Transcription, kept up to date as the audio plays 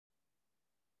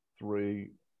three,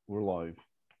 we're live.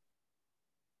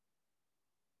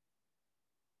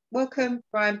 Welcome,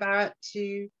 Brian Barrott,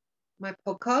 to my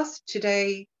podcast.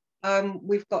 Today,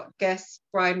 we've got guest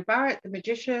Brian Barrott, the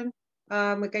magician.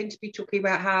 We're going to be talking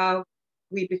about how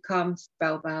we become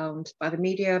spellbound by the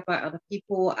media, by other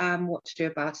people, and what to do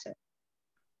about it.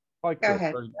 Hi, Go Chris.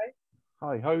 ahead.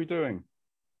 Hi, how are you doing?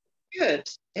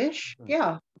 Good-ish,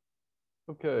 yeah.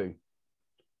 Okay.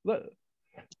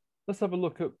 Let's have a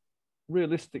look at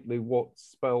realistically what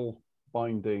spell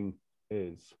binding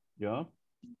is. Yeah.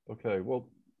 Okay. Well,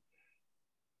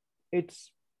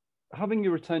 it's having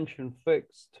your attention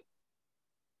fixed,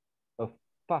 a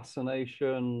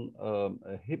fascination,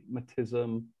 a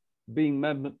hypnotism, being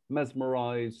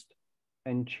mesmerized,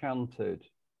 enchanted,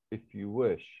 if you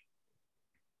wish.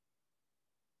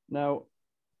 Now,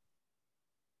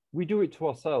 we do it to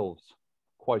ourselves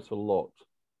quite a lot.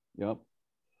 Yeah.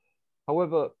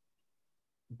 However,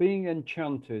 being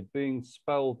enchanted, being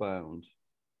spellbound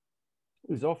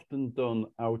is often done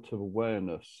out of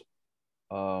awareness.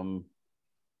 One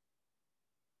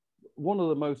of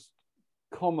the most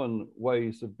common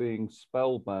ways of being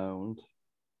spellbound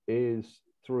is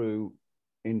through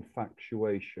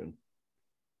infatuation.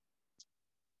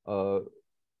 When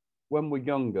we're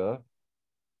younger,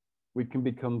 we can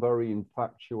become very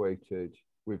infatuated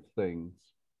with things,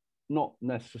 not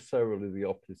necessarily the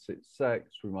opposite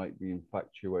sex. We might be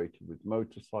infatuated with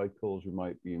motorcycles. We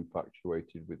might be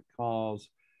infatuated with cars.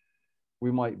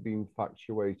 We might be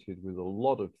infatuated with a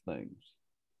lot of things.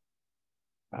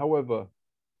 However,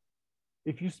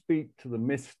 if you speak to the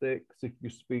mystics, if you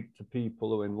speak to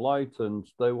people who are enlightened,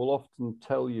 they will often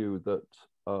tell you that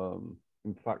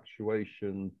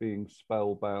infatuation, being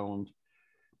spellbound,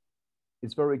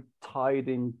 is very tied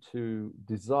into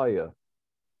desire,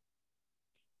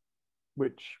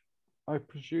 which I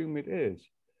presume it is.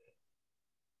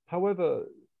 However,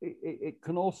 it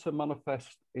can also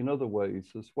manifest in other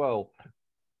ways as well.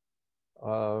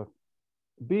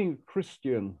 Being a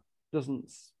Christian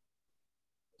doesn't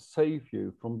save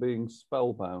you from being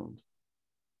spellbound.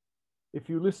 If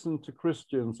you listen to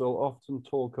Christians, they'll often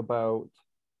talk about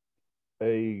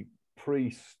a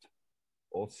priest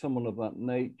or someone of that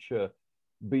nature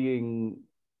being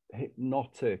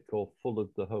hypnotic or full of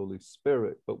the Holy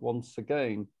Spirit. But once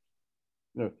again,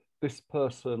 this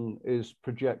person is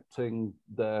projecting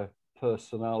their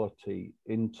personality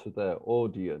into their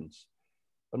audience.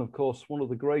 And of course, one of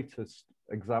the greatest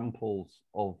examples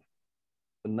of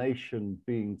a nation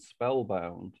being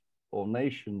spellbound or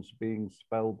nations being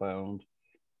spellbound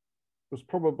was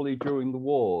probably during the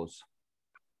wars.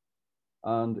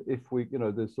 And if we,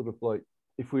 there's sort of like,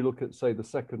 if we look at, say, the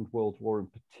Second World War in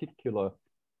particular,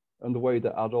 and the way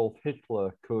that Adolf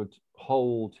Hitler could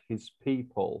hold his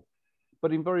people,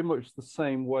 but in very much the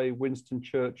same way Winston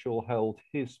Churchill held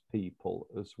his people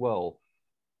as well.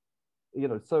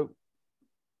 So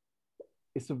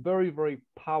it's a very, very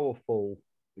powerful,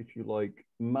 if you like,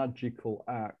 magical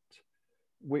act,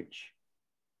 which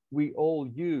we all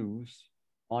use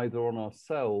either on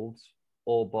ourselves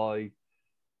or by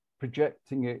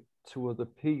projecting it to other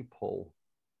people.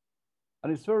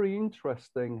 And it's very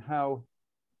interesting how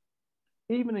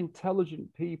even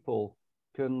intelligent people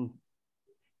can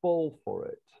fall for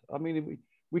it. I mean,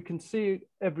 we can see it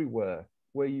everywhere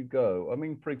where you go. I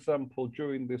mean, for example,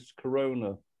 during this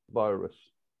coronavirus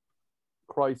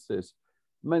crisis,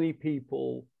 many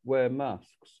people wear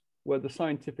masks, where the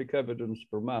scientific evidence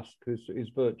for masks is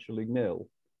virtually nil.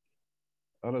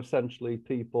 And essentially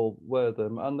people wear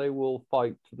them and they will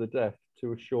fight to the death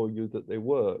to assure you that they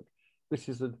work. This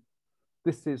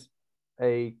is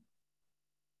a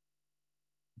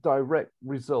direct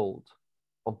result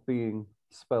of being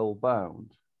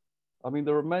spellbound. I mean,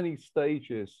 there are many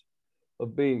stages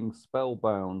of being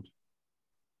spellbound,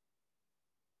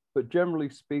 but generally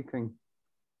speaking,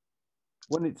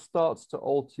 when it starts to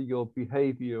alter your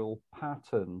behavioral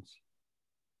patterns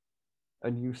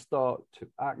and you start to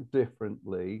act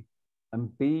differently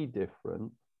and be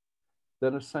different,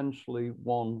 then essentially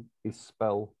one is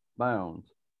spellbound.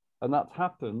 And that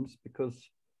happens because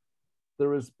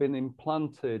there has been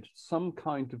implanted some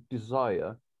kind of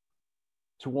desire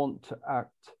to want to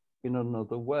act in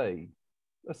another way.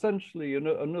 Essentially,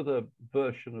 another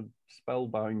version of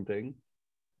spellbinding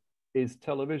is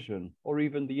television or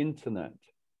even the internet,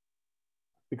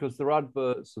 because their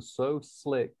adverts are so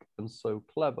slick and so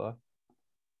clever,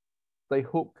 they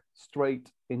hook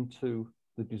straight into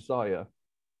the desire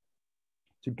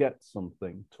to get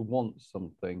something, to want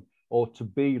something, or to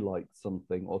be like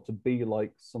something, or to be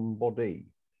like somebody.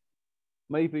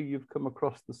 Maybe you've come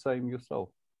across the same yourself.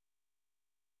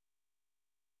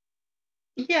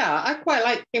 Yeah, I quite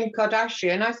like Kim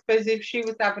Kardashian. I suppose if she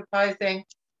was advertising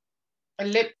a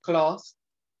lip gloss,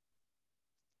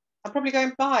 I'd probably go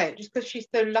and buy it just because she's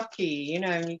so lucky, you know,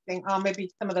 and you think, oh,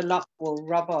 maybe some of the luck will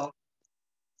rub off.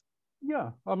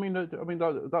 Yeah, I mean,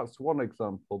 that's one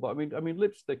example. But I mean,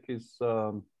 lipstick is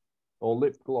or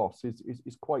lip gloss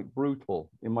is quite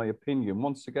brutal, in my opinion.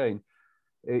 Once again,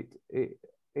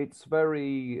 it's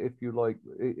very, if you like,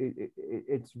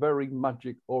 it's very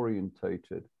magic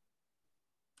orientated.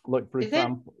 Like, for Is it?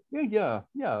 example, yeah.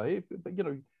 But you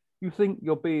know, you think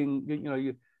you're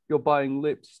being, you're buying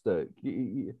lipstick.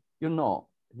 You're not.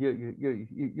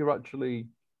 You're actually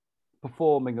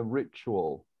performing a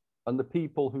ritual, and the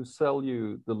people who sell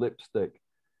you the lipstick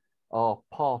are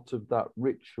part of that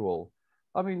ritual.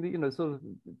 I mean, sort of,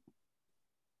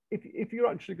 if you're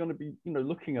actually going to be,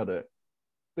 looking at it,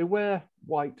 they wear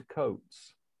white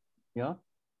coats. Yeah.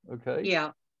 Okay.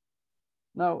 Yeah.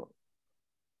 Now,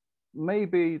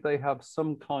 maybe they have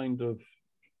some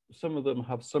of them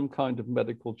have some kind of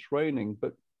medical training,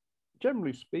 but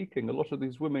generally speaking, a lot of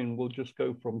these women will just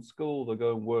go from school, they'll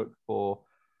go and work for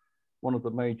one of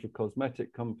the major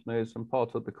cosmetic companies, and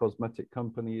part of the cosmetic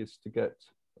company is to get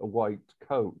a white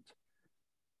coat.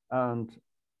 And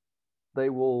they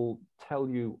will tell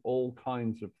you all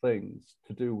kinds of things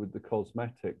to do with the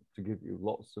cosmetic to give you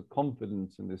lots of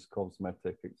confidence in this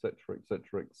cosmetic, etc.,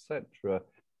 etc., etc.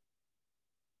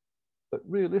 But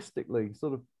realistically,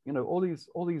 sort of, all these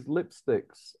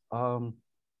lipsticks,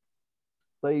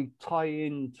 they tie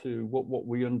into what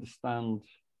we understand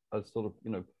as sort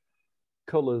of,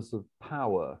 colors of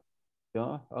power,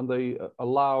 yeah, and they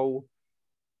allow,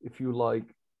 if you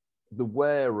like, the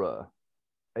wearer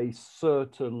a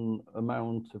certain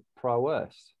amount of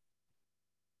prowess.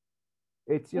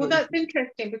 It's well, that's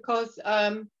interesting because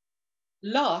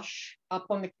Lush up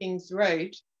on the King's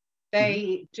Road,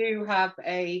 they do have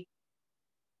a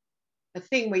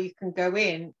thing where you can go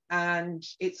in and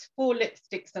it's 4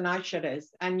 lipsticks and eyeshadows,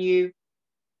 and you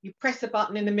press a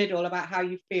button in the middle about how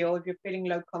you feel. If you're feeling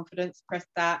low confidence, press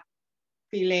that.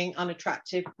 Feeling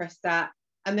unattractive, press that.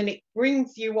 And then it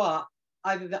brings you up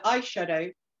either the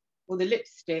eyeshadow or the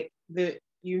lipstick that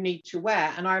you need to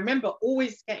wear. And I remember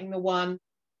always getting the one,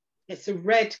 it's a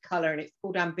red color and it's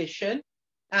called Ambition.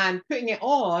 And putting it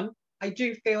on, I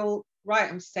do feel, right,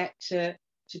 I'm set to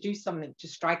do something, to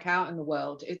strike out in the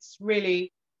world. It's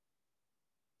really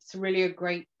a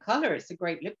great color. It's a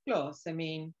great lip gloss. I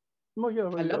mean, well, yeah,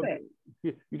 I love it.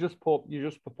 You just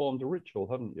performed a ritual,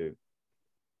 haven't you?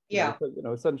 Yeah.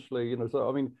 Essentially, so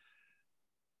I mean,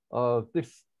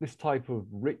 this type of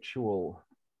ritual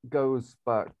goes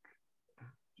back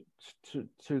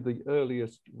to the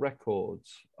earliest records.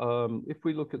 If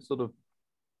we look at sort of,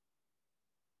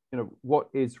 what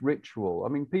is ritual? I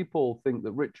mean, people think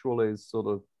that ritual is sort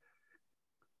of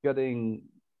getting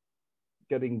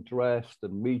dressed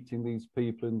and meeting these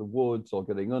people in the woods, or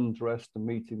getting undressed and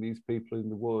meeting these people in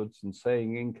the woods, and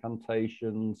saying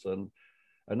incantations and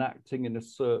acting in a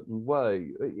certain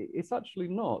way. It's actually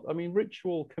not. I mean,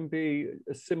 ritual can be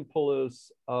as simple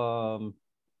as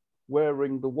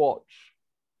wearing the watch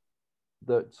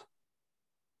that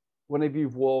whenever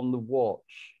you've worn the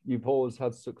watch, you've always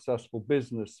had successful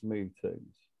business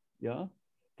meetings. Yeah.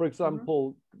 For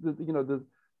example,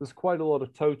 there's quite a lot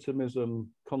of totemism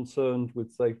concerned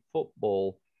with, say,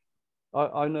 football.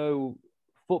 I know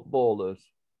footballers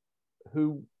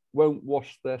who won't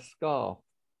wash their scarf,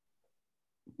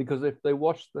 because if they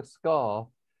wash their scarf,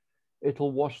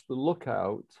 it'll wash the look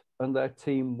out and their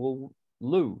team will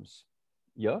lose.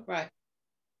 Yeah. Right.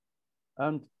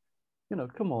 And,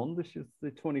 come on, this is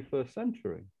the 21st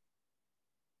century.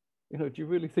 Do you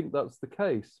really think that's the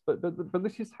case? But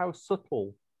this is how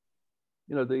subtle,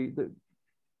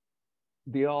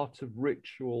 the art of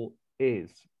ritual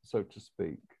is, so to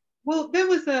speak. Well, there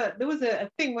was a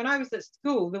thing when I was at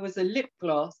school. There was a lip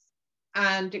gloss,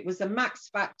 and it was a Max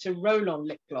Factor roll-on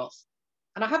lip gloss,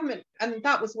 and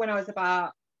that was when I was about,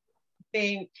 I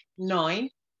think, 9,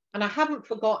 and I haven't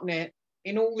forgotten it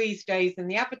in all these days. And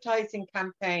the advertising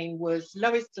campaign was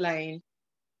Lois Lane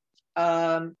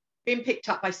being picked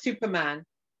up by Superman,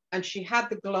 and she had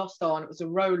the gloss on. It was a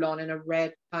roll-on in a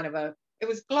red kind of it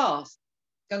was glass,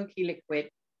 gunky liquid,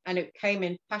 and it came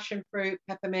in passion fruit,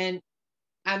 peppermint,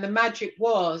 and the magic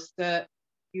was that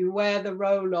you wear the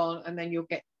roll-on and then you'll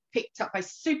get picked up by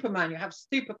Superman. You have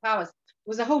superpowers. It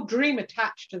was a whole dream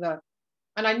attached to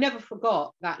and I never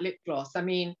forgot that lip gloss. I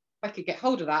mean, if I could get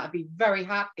hold of that, I'd be very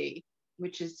happy,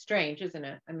 which is strange, isn't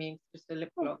it? I mean, it's just a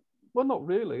lip gloss. Well, not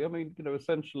really. I mean,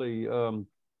 essentially, I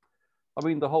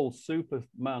mean, the whole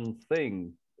Superman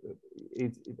thing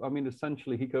I mean,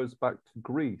 essentially, he goes back to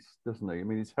Greece, doesn't he? I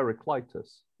mean, he's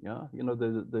Heraclitus, yeah. You know,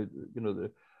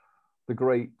 the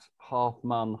great half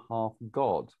man, half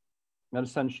god, and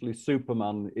essentially,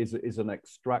 Superman is an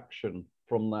extraction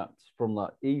from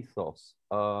that ethos.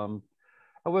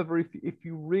 However, if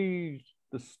you read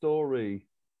the story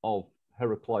of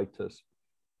Heraclitus,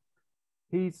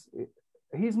 he's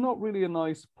not really a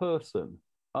nice person.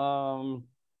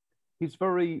 He's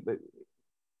very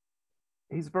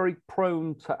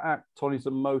prone to act on his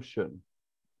emotion.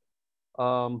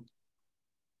 In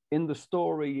the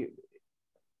story,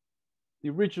 the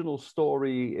original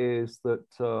story is that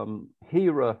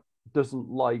Hera doesn't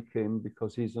like him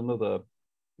because he's another,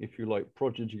 if you like,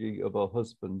 prodigy of her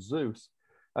husband Zeus,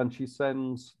 and she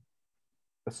sends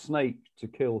a snake to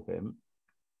kill him.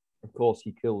 Of course,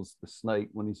 he kills the snake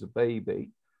when he's a baby.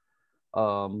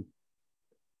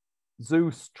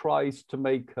 Zeus tries to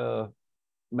make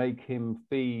him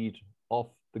feed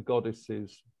off the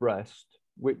goddess's breast,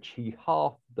 which he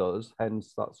half does,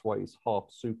 hence that's why he's half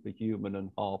superhuman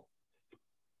and half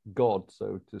god,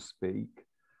 so to speak.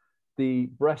 The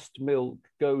breast milk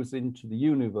goes into the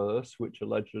universe, which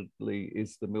allegedly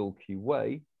is the Milky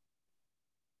Way.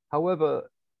 However,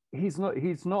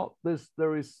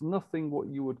 there is nothing what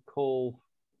you would call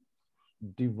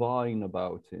divine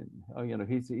about him. You know,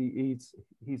 he's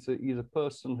a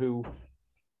person who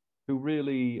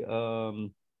really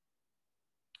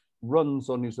runs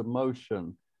on his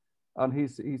emotion, and he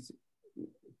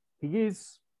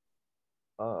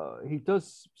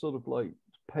does sort of like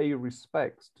pay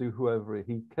respects to whoever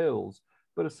he kills,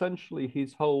 but essentially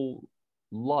his whole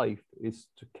life is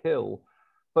to kill.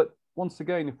 But once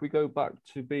again, if we go back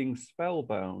to being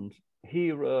spellbound,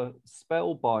 Hera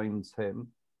spellbinds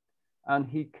him and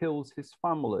he kills his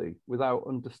family without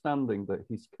understanding that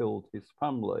he's killed his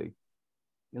family.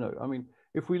 You know, I mean,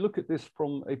 if we look at this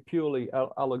from a purely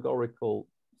allegorical,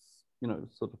 you know,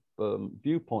 sort of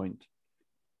viewpoint,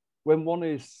 when one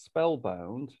is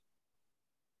spellbound,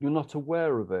 you're not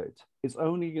aware of it. It's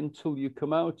only until you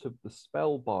come out of the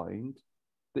spellbind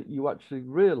that you actually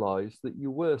realize that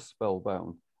you were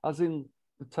spellbound. As in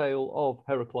the tale of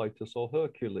Heraclitus or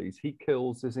Hercules, he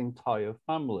kills his entire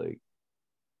family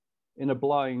in a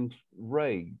blind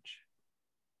rage.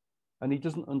 And he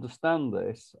doesn't understand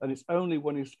this. And it's only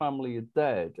when his family are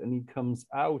dead and he comes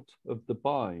out of the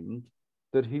bind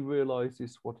that he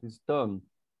realizes what he's done.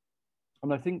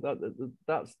 And I think that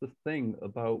that's the thing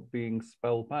about being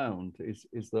spellbound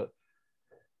is that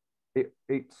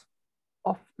it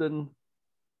often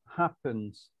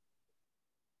happens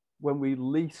when we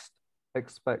least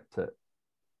expect it.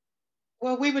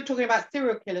 Well, we were talking about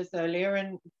serial killers earlier,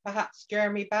 and perhaps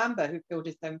Jeremy Bamber, who killed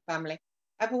his own family.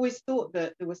 I've always thought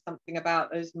that there was something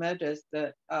about those murders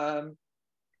that,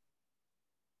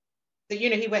 you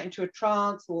know, he went into a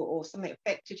trance or something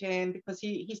affected him, because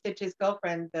he said to his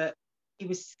girlfriend that he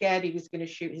was scared he was going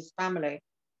to shoot his family.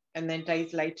 And then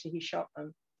days later, he shot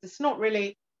them. It's not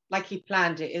really like he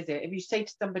planned it, is it? If you say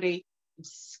to somebody, I'm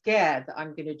scared that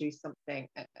I'm going to do something,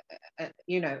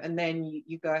 you know, and then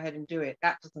you go ahead and do it,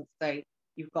 that doesn't say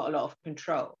you've got a lot of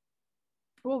control.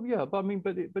 Well, yeah, but I mean,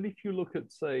 but if you look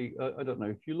at, say, I don't know,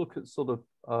 if you look at sort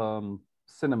of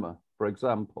cinema, for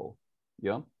example,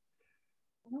 yeah.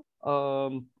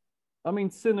 Mm-hmm. I mean,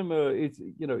 cinema is,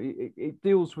 you know, it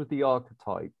deals with the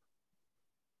archetype.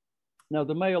 Now,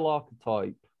 the male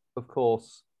archetype, of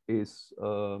course, is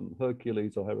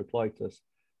Hercules or Heraclitus.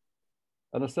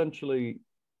 And essentially,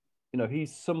 you know,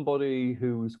 he's somebody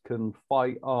who can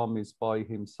fight armies by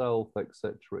himself,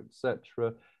 etc.,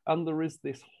 etc. And there is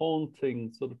this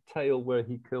haunting sort of tale where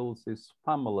he kills his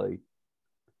family.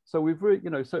 So we've really, you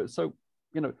know, so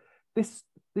you know, this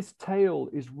tale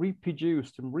is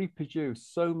reproduced and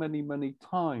reproduced so many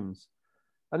times,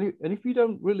 and if you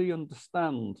don't really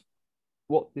understand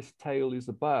what this tale is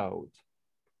about,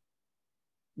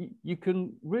 you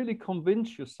can really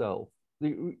convince yourself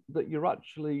that you're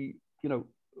actually, you know,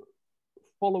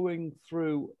 following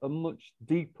through a much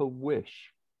deeper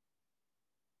wish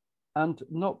and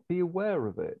not be aware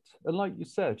of it. And like you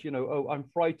said, you know, oh, I'm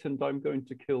frightened, I'm going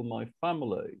to kill my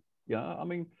family. Yeah, I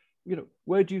mean, you know,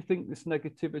 where do you think this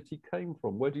negativity came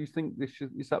from? Where do you think this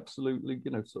is absolutely,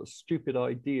 you know, sort of stupid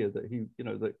idea that he, you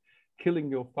know, that killing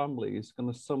your family is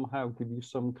going to somehow give you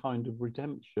some kind of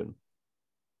redemption?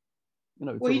 You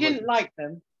know, well, he didn't like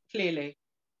them, clearly.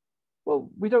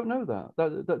 Well, we don't know that.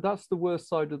 That's the worst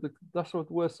side of the. That's the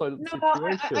worst side of the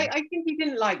situation. I think he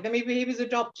didn't like them. He was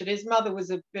adopted. His mother was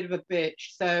a bit of a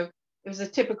bitch, so it was a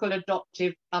typical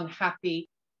adoptive, unhappy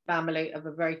family of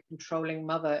a very controlling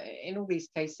mother. In all these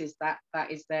cases, that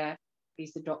is there.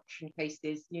 these adoption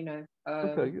cases, you know.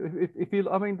 Okay, if you,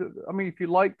 I mean, if you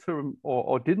liked her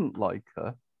or didn't like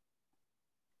her,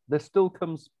 there still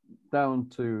comes down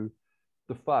to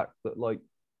the fact that, like,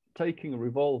 taking a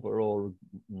revolver or a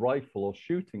rifle or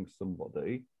shooting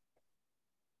somebody,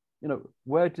 you know,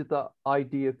 where did that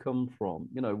idea come from?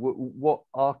 You know, what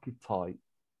archetype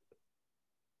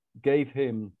gave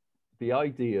him the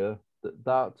idea that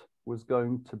that was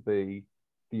going to be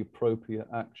the appropriate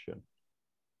action?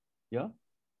 Yeah?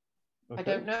 Okay. I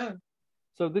don't know.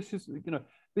 So this is, you know,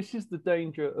 this is the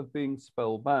danger of being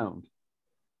spellbound.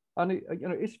 And, you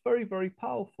know, it's very, very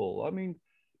powerful. I mean,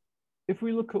 if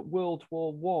we look at World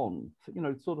War One, you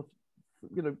know, sort of,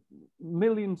 you know,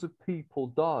 millions of people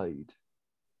died,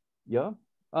 yeah?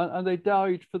 And they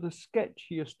died for the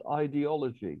sketchiest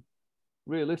ideology,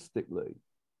 realistically.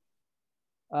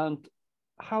 And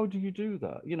how do you do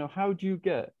that? You know, how do you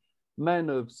get men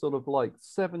of sort of like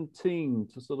 17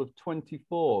 to sort of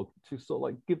 24 to sort of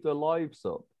like give their lives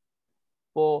up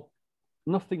for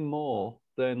nothing more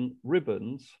than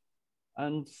ribbons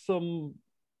and some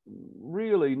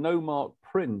really no-mark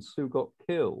prince who got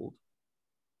killed?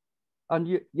 And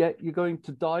yet you're going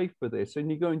to die for this, and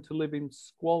you're going to live in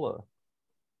squalor.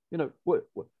 You know,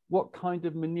 what kind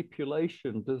of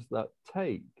manipulation does that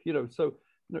take? You know, so,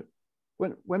 you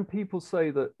know, when people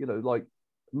say that, you know, like,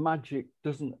 magic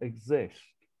doesn't exist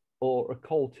or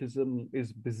occultism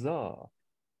is bizarre,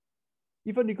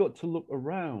 you've only got to look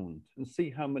around and see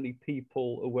how many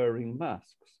people are wearing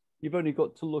masks. You've only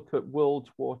got to look at World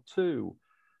War II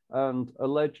and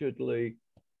allegedly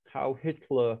how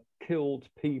Hitler killed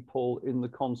people in the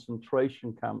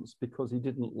concentration camps because he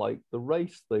didn't like the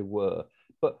race they were.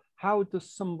 But how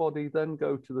does somebody then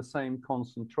go to the same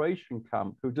concentration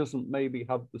camp who doesn't maybe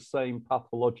have the same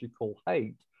pathological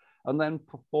hate and then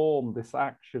perform this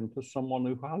action for someone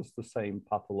who has the same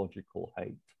pathological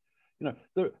hate? You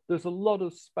know, there's a lot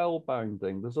of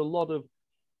spellbinding. There's a lot of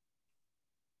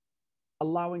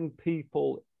allowing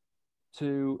people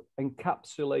to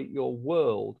encapsulate your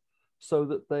world so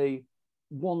that they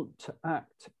want to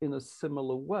act in a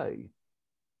similar way.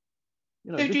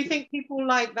 You know, so do you think people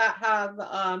like that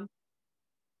have,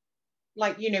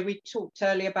 like, you know, we talked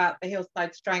earlier about the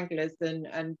Hillside Stranglers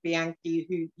and Bianchi,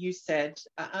 who you said,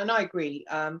 and I agree,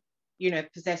 you know,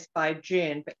 possessed by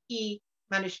jinn, but he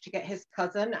managed to get his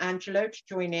cousin Angelo to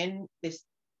join in this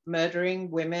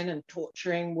murdering women and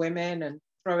torturing women and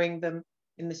throwing them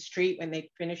in the street when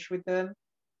they finish with them.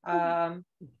 Well,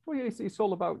 yeah, it's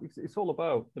all about,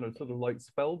 you know, sort of like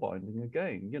spellbinding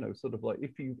again. You know, sort of like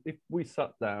if we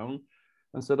sat down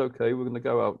and said, okay, we're going to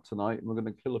go out tonight and we're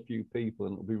going to kill a few people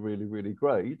and it'll be really, really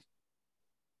great,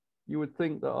 you would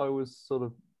think that I was sort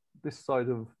of this side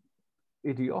of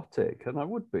idiotic, and I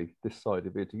would be this side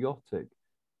of idiotic.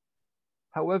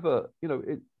 However, you know,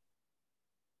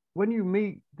 when you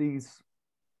meet these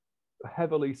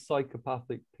heavily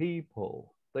psychopathic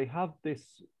people, they have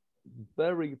this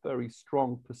very, very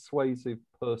strong persuasive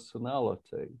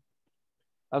personality,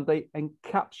 and they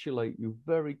encapsulate you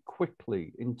very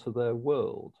quickly into their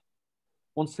world.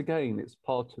 Once again, it's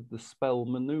part of the spell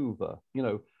maneuver. You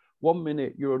know, 1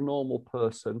 minute you're a normal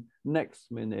person,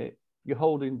 next minute you're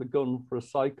holding the gun for a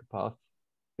psychopath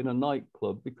in a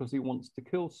nightclub because he wants to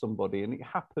kill somebody, and it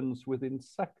happens within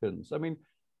seconds. I mean,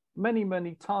 many,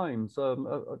 many times,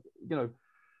 you know,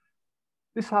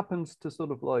 this happens to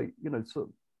sort of like, you know, sort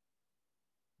of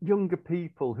younger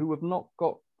people who have not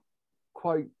got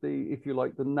quite the, if you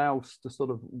like, the nous to sort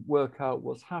of work out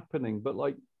what's happening. But,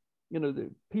 like, you know,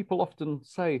 people often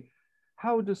say,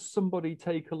 how does somebody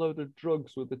take a load of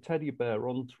drugs with a teddy bear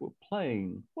onto a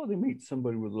plane? Well, they meet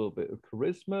somebody with a little bit of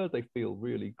charisma, they feel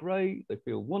really great, they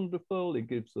feel wonderful, he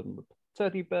gives them the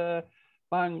teddy bear,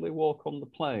 bang, they walk on the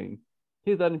plane.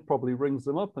 He then probably rings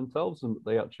them up and tells them that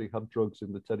they actually have drugs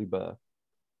in the teddy bear.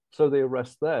 So they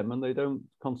arrest them and they don't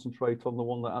concentrate on the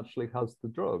one that actually has the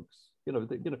drugs. You know,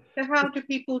 So how do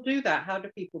people do that? How do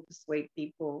people persuade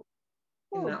people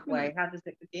in that way? How does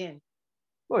it begin?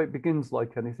 Well, it begins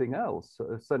like anything else.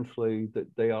 Essentially, that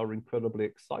they are incredibly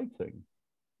exciting.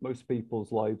 Most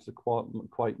people's lives are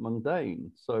quite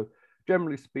mundane. So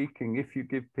generally speaking, if you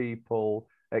give people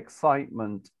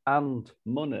excitement and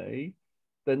money,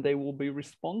 then they will be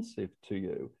responsive to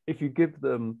you. If you give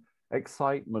them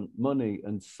excitement, money,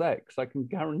 and sex, I can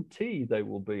guarantee they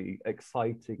will be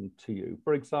exciting to you.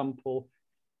 For example,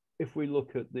 if we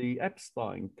look at the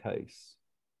Epstein case,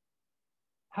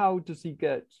 how does he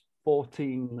get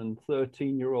 14 and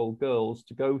 13-year-old girls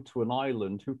to go to an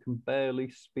island who can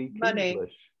barely speak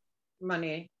English?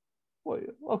 Money. Well,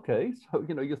 okay, so,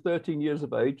 you know, you're 13 years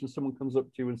of age and someone comes up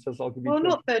to you and says, I'll give you... Well,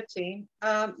 not 13.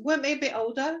 Weren't they a bit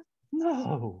older?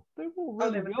 No, they're all Oh,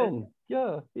 really they were young.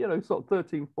 Yeah, sort of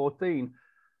 13, 14.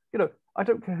 I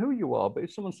don't care who you are, but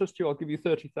if someone says to you, I'll give you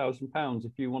 £30,000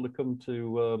 if you want to come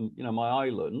to, my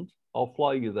island, I'll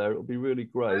fly you there. It'll be really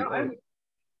great.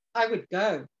 I would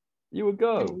go. You would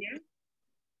Wouldn't go. you?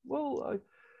 Well,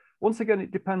 once again,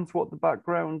 it depends what the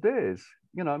background is.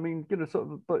 I mean, sort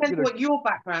of, but, Depends what your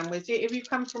background was. If you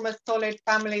come from a solid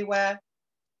family where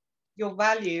you're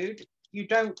valued, you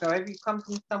don't go. If you come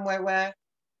from somewhere where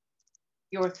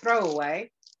you're a throwaway,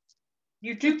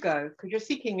 you do go because you're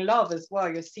seeking love as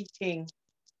well. You're seeking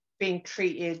being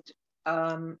treated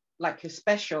like you're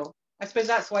special. I suppose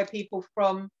that's why people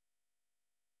from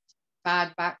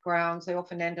bad backgrounds, they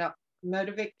often end up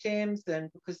murder victims, and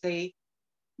because they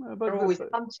are always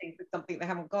hunting for something they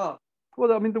haven't got.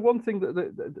 Well, I mean, the one thing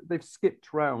that they've skipped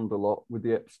around a lot with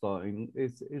the Epstein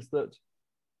is that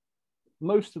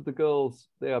most of the girls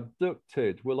they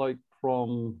abducted were like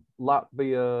from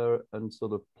Latvia and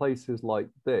sort of places like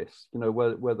this,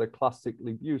 where they're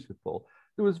classically beautiful.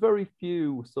 There was very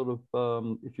few sort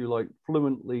of, if you like,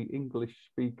 fluently English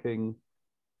speaking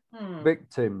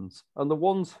victims. And the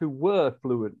ones who were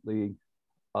fluently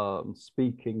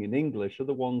speaking in English are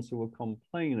the ones who were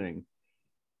complaining,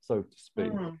 so to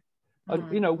speak.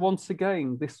 And once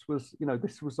again, this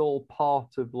was all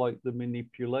part of like the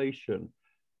manipulation.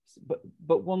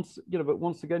 But once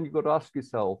again, you've got to ask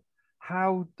yourself,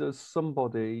 how does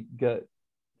somebody get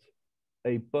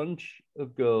a bunch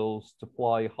of girls to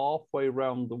fly halfway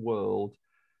around the world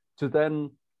to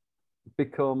then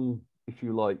become, if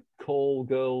you like, call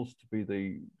girls to be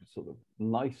the sort of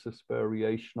nicest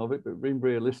variation of it, but being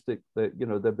realistic that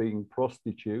they're being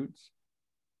prostitutes.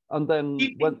 And then do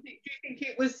you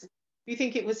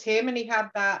think it was him and he had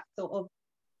that sort of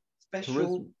special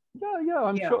charisma? Yeah,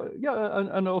 I'm sure. Yeah,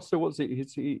 and also what's it?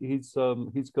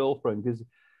 His girlfriend,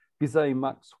 Ghislaine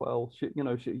Maxwell.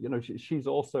 She's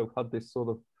also had this sort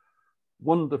of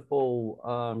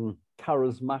wonderful,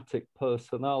 charismatic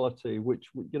personality, which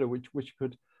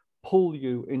could pull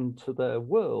you into their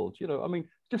world. I mean,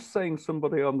 just saying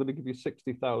somebody, I'm going to give you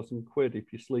 60,000 quid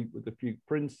if you sleep with a few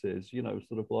princes.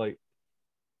 Sort of like,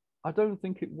 I don't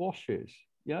think it washes.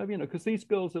 Yeah, because these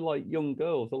girls are like young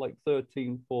girls, they're like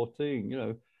 13,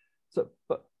 14. So,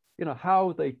 but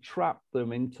how they trap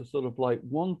them into sort of like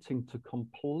wanting to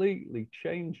completely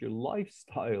change your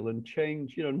lifestyle and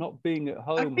change, not being at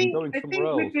home and going somewhere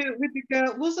else. With the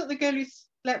girl, wasn't the girl who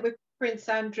slept with Prince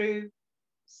Andrew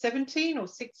 17 or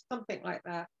 6, something like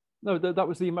that? No, that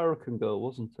was the American girl,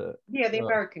 wasn't it? Yeah, the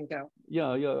American girl.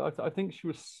 Yeah. I think she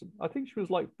was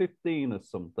like 15 or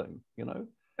something.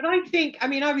 But I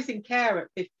mean, I was in care at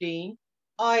 15.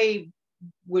 I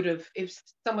would have, if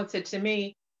someone said to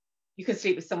me, you can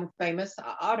sleep with someone famous,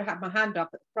 I'd have had my hand up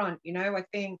at the front. I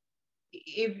think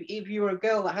if you're a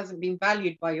girl that hasn't been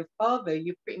valued by your father,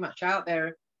 you're pretty much out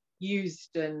there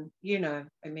used, and I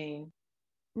mean.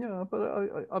 Yeah, but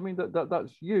I mean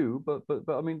that's you, but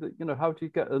I mean how do you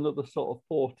get another sort of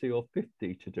 40 or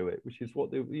 50 to do it, which is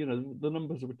what the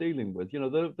numbers we're dealing with.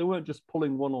 They weren't just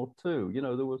pulling one or two.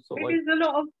 There was sort of like, there's a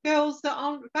lot of girls that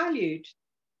aren't valued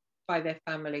by their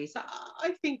families.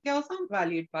 I think girls aren't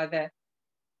valued by their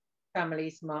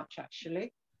families much,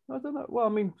 actually. I don't know. Well, I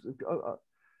mean,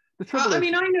 the trouble is, I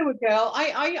mean, I know a girl.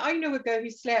 I know a girl who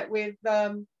slept with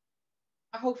a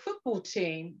whole football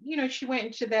team. She went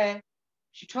into their.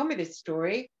 She told me this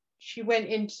story. She went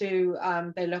into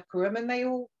their locker room and they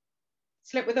all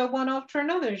slept with her one after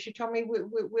another. And she told me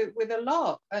with a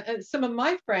lot. And some of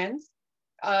my friends,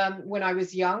 when I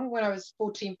was young, when I was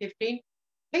 14, 15,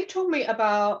 they told me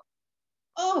about,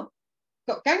 oh,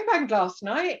 got gangbanged last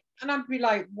night. And I'd be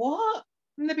like, what?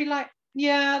 And they'd be like,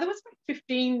 yeah, there was like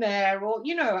 15 there. Or,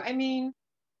 I mean,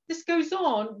 this goes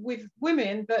on with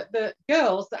women, that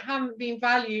girls that haven't been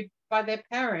valued by their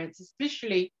parents,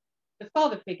 especially the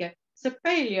father figure. It's a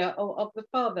failure of the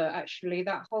father, actually,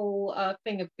 that whole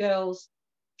thing of girls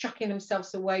chucking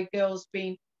themselves away, girls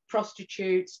being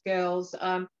prostitutes, girls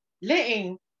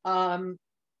letting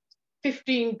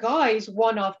 15 guys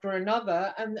one after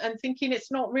another and thinking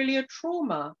it's not really a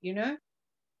trauma. Yeah,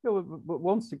 but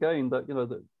once again, that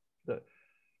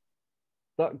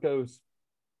goes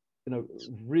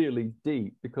really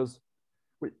deep, because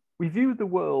we view the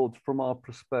world from our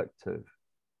perspective.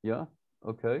 Yeah,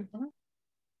 okay.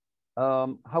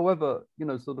 However,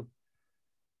 sort of,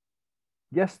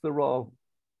 yes, there are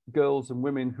girls and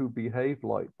women who behave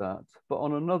like that, but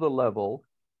on another level,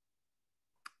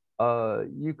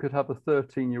 you could have a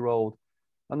 13-year-old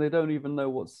and they don't even know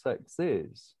what sex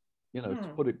is,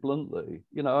 to put it bluntly.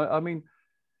 I mean,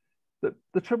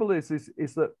 the trouble is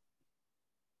that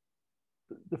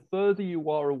the further you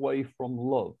are away from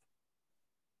love,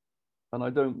 and I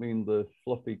don't mean the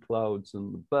fluffy clouds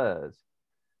and the bears,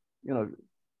 you know,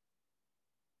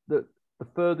 that the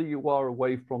further you are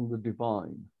away from the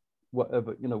divine,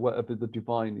 whatever, you know, whatever the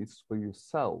divine is for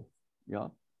yourself, yeah.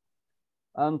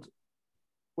 And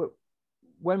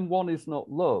when one is not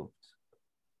loved,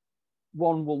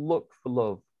 one will look for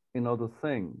love in other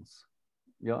things,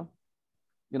 yeah,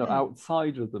 you know,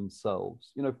 outside of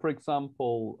themselves. You know, for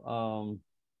example,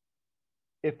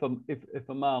 if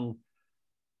a man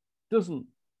doesn't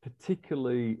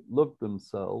particularly love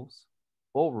themselves,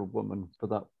 or a woman for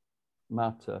that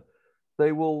matter,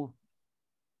 they will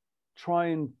try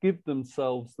and give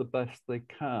themselves the best they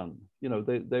can. You know,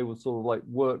 they will sort of like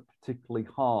work particularly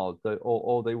hard,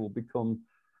 or they will become,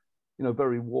 you know,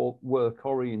 very work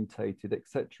orientated,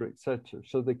 etc., etc.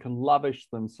 So they can lavish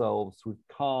themselves with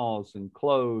cars and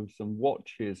clothes and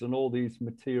watches and all these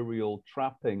material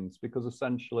trappings, because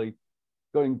essentially,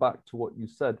 going back to what you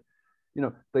said, you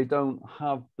know, they don't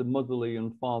have the motherly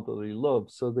and fatherly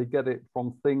love, so they get it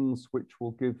from things which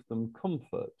will give them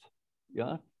comfort,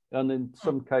 yeah. And in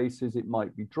some cases, it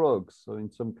might be drugs. So in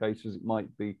some cases, it might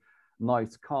be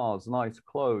nice cars, nice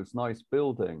clothes, nice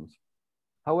buildings.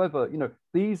 However, you know,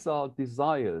 these are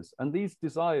desires, and these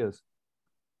desires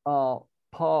are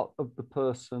part of the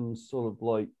person's sort of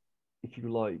like, if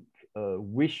you like,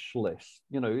 wish list.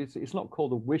 You know, it's not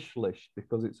called a wish list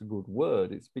because it's a good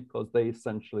word. It's because they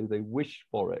wish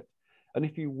for it. And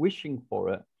if you're wishing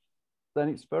for it, then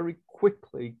it's very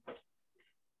quickly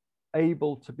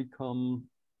able to become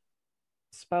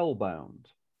spellbound.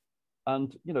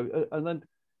 And, you know, and then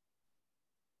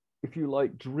if you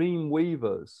like, dream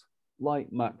weavers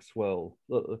like Maxwell,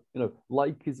 you know,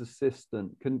 like his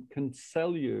assistant, can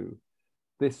sell you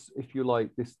this, if you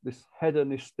like, this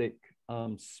hedonistic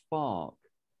spark,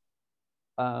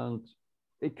 and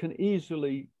it can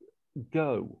easily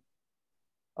go.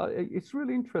 It's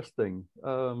really interesting.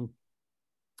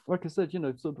 Like I said, you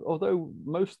know, so although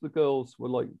most of the girls were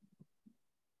like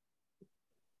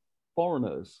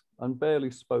foreigners and barely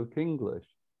spoke English,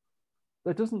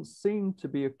 there doesn't seem to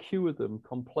be a queue of them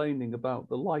complaining about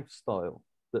the lifestyle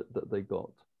that they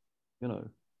got, you know.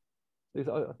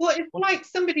 Well, it's like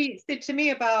somebody said to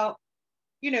me about,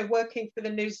 you know, working for the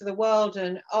News of the World,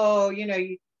 and, oh, you know,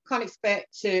 you can't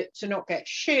expect to not get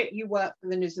shit. You work for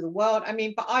the News of the World. I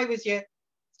mean, but I was your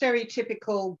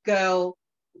stereotypical girl,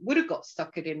 would have got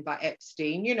suckered in by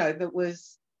Epstein, you know, that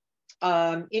was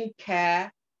in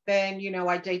care. Then, you know,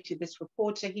 I dated this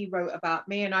reporter. He wrote about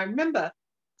me. And I remember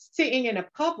sitting in a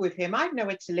pub with him. I had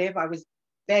nowhere to live. I was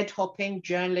bed hopping,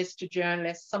 journalist to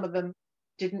journalist. Some of them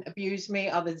didn't abuse me,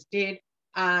 others did.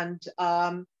 And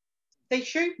they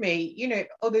showed me, you know,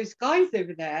 oh, those guys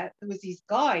over there. There was these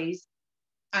guys,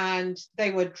 and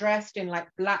they were dressed in like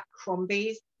black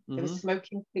crombies. They were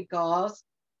smoking cigars.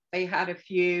 They had a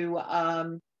few, I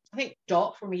think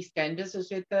Dot from EastEnders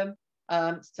was with them.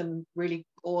 Some really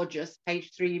gorgeous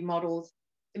page 3 models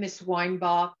in this wine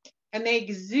bar, and they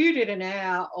exuded an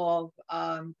air of,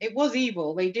 it was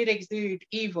evil. They did exude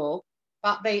evil,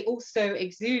 but they also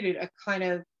exuded a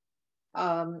kind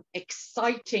of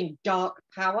exciting dark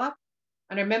power.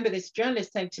 And I remember this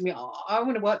journalist saying to me, oh, I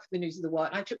want to work for the News of the World.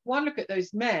 And I took one look at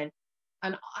those men,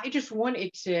 and I just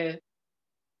wanted to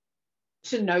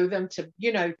know them, to,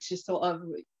 you know, to sort of,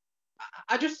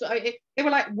 they were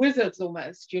like wizards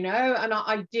almost, you know. And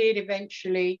I did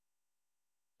eventually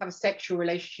have a sexual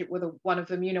relationship with one of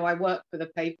them. You know, I worked for the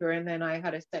paper, and then I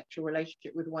had a sexual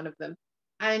relationship with one of them.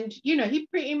 And, you know, he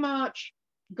pretty much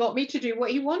got me to do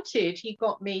what he wanted. He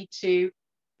got me to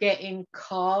get in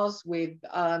cars with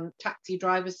taxi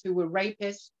drivers who were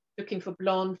rapists looking for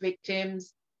blonde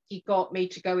victims. He got me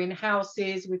to go in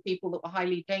houses with people that were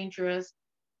highly dangerous,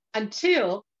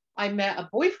 until I met a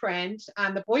boyfriend.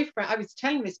 And the boyfriend, I was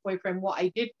telling this boyfriend what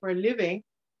I did for a living,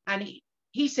 and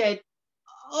he said,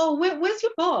 oh, where's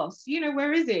your boss? You know,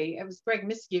 where is he? It was Greg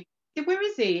Miskew. He said, where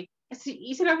is he?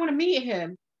 He said, I want to meet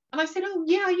him. And I said, oh,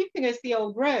 yeah, you can go see the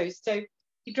old Rose. So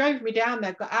he drove me down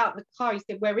there, got out of the car. He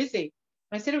said, where is he?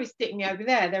 And I said, oh, he's sitting over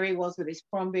there. There he was with his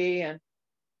Crombie and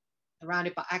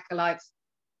surrounded by acolytes.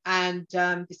 And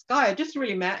this guy, I just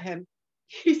really met him.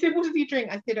 He said, what does he drink?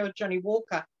 I said, oh, Johnny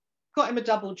Walker. Got him a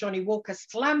double Johnny Walker,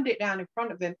 slammed it down in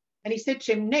front of him. And he said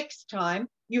to him, next time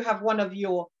you have one of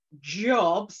your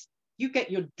jobs, you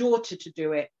get your daughter to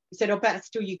do it. He said, or better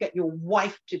still, you get your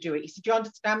wife to do it. He said, do you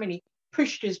understand me? And he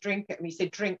pushed his drink at me. He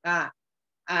said, drink that.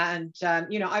 And,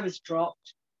 you know, I was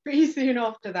dropped pretty soon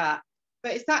after that.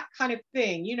 But it's that kind of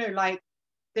thing, you know, like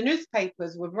the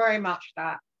newspapers were very much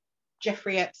that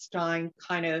Jeffrey Epstein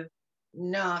kind of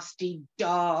nasty,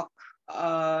 dark,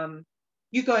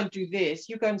 you go and do this,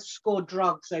 you go and score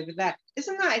drugs over there.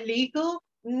 Isn't that illegal?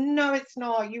 no, it's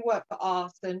not. You work for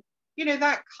us. And,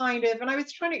 that kind of, and I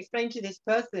was trying to explain to this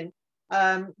person,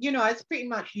 I was pretty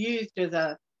much used as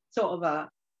a sort of a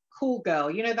cool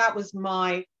girl. That was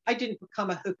I didn't become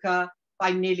a hooker.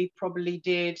 I nearly probably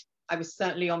did. I was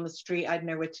certainly on the street. I had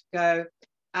nowhere to go.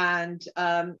 And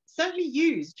certainly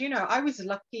used. I was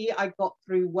lucky I got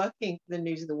through working for the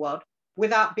News of the World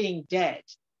without being dead.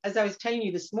 As I was telling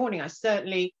you this morning, I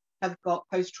certainly have got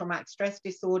post-traumatic stress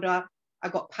disorder. I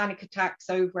got panic attacks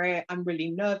over it. I'm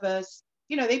really nervous.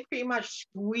 They pretty much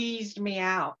squeezed me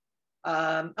out.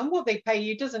 And what they pay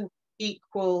you doesn't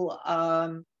equal,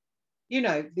 the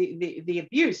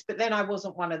abuse. But then I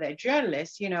wasn't one of their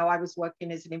journalists. I was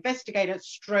working as an investigator,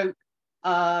 stroke,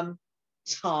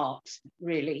 tart,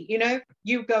 really.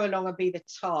 You go along and be the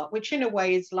tart, which in a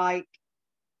way is like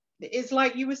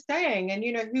you were saying. And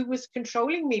who was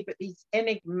controlling me but these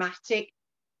enigmatic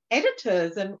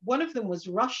editors, and one of them was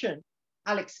Russian,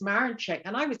 Alex Marinchek,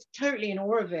 and I was totally in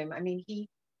awe of him. I mean, he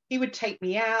would take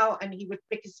me out and he would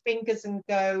flick his fingers and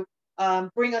go,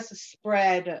 bring us a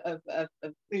spread of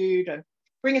food and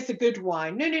bring us a good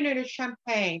wine. No,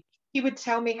 champagne. He would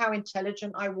tell me how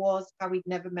intelligent I was, how he'd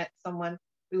never met someone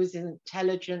who was as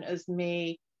intelligent as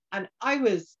me. And I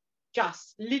was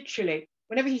just literally,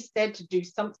 whenever he said to do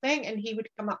something, and he would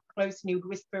come up close and he would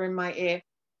whisper in my ear,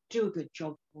 do a good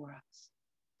job for us.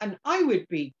 And I would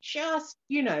be just,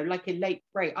 like a late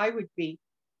prey. I would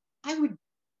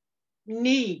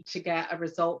need to get a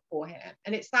result for him.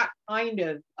 And it's that kind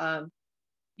of,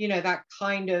 that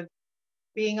kind of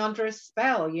being under a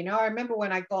spell. I remember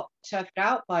when I got turfed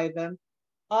out by them,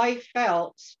 I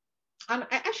felt, and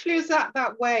actually it was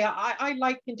that way. I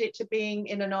likened it to being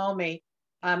in an army,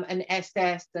 an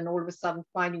SS, and all of a sudden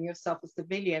finding yourself a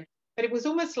civilian. But it was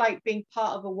almost like being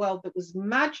part of a world that was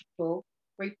magical,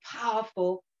 very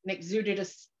powerful, and exuded a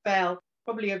spell,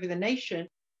 probably over the nation,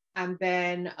 and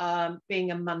then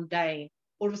being a mundane.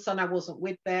 All of a sudden, I wasn't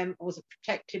with them. I wasn't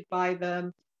protected by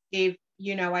them. If,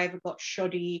 I ever got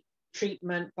shoddy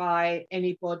treatment by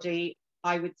anybody,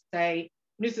 I would say,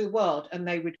 News of the World, and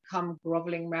they would come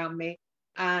groveling around me.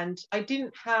 And I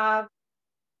didn't have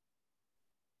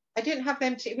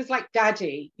them to, it was like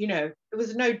daddy, there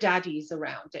was no daddies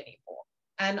around anymore.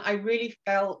 And I really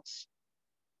felt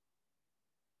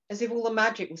as if all the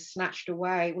magic was snatched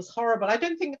away. It was horrible. I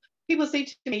don't think people say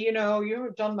to me, you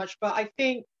haven't done much, but I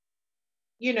think,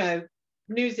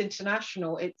 News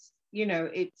International,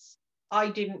 I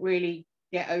didn't really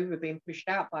get over being pushed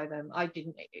out by them. I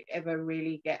didn't ever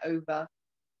really get over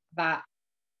that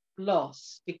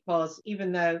loss, because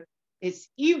even though it's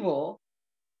evil,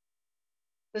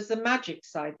 there's a magic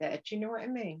side there. Do you know what I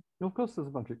mean? Of course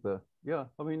there's magic there. Yeah.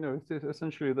 I mean, no, it's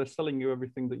essentially they're selling you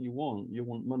everything that you want. You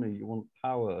want money, you want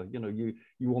power, you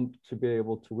want to be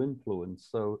able to influence.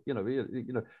 So,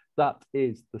 that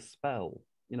is the spell,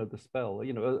 the spell,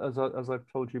 as I've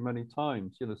told you many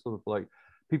times, sort of like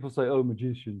people say, oh,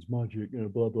 magicians, magic,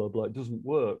 blah, blah, blah. It doesn't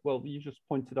work. Well, you just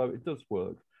pointed out it does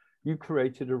work. You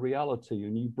created a reality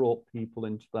and you brought people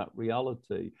into that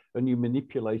reality and you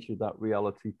manipulated that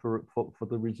reality for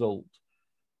the result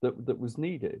that was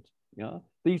needed. Yeah,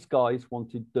 these guys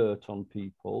wanted dirt on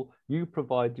people. You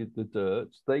provided the dirt.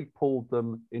 They pulled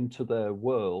them into their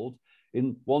world.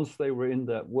 Once they were in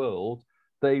that world,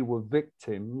 they were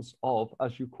victims of,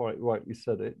 as you quite rightly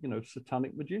said it,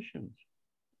 satanic magicians.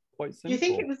 Quite simple. Do you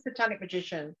think it was satanic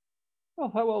magician? Well,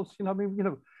 how else? I mean,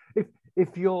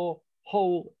 if your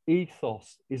whole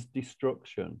ethos is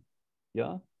destruction,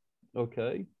 yeah,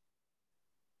 okay,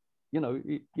 you're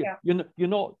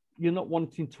not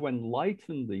wanting to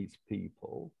enlighten these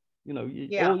people. All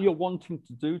you're wanting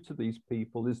to do to these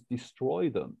people is destroy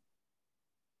them.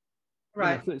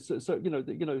 Right.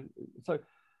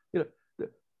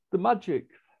 The magic,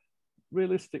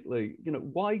 realistically,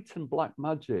 white and black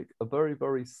magic are very,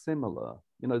 very similar.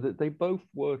 That they both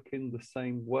work in the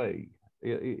same way.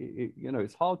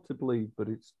 It's hard to believe, but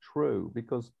it's true,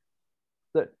 because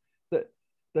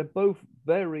they're both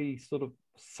very sort of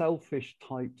selfish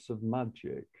types of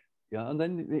magic. Yeah, and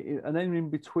then in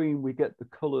between we get the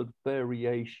colored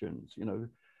variations.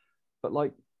 But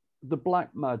like the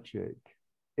black magic,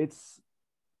 it's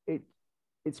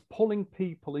pulling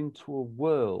people into a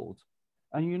world,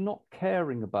 and you're not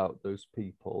caring about those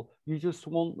people. You just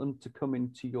want them to come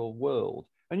into your world.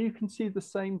 And you can see the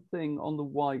same thing on the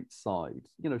white side.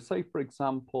 Say, for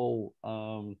example,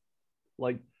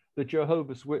 like the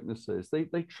Jehovah's Witnesses,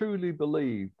 they truly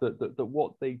believe that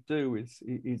what they do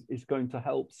is going to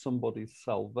help somebody's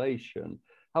salvation.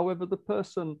 However, the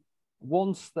person,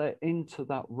 once they're into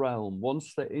that realm,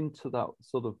 once they're into that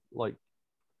sort of like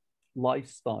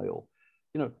lifestyle,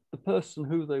 the person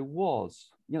who they was,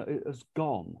 it has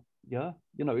gone. Yeah,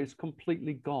 it's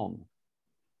completely gone.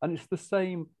 And it's the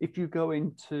same if you go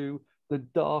into the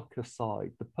darker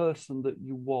side. The person that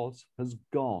you was has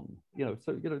gone.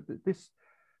 So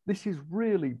this is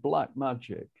really black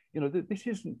magic. This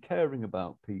isn't caring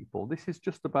about people. This is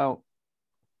just about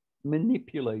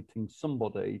manipulating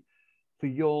somebody for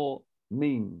your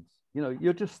means.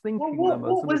 You're just thinking them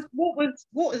as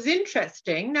what was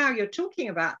interesting. Now you're talking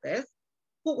about this.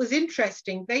 What was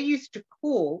interesting? They used to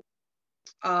call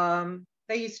when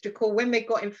they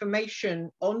got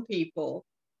information on people,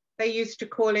 they used to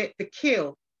call it the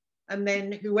kill. And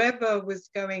then whoever was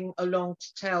going along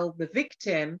to tell the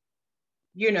victim,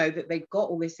 that they've got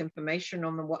all this information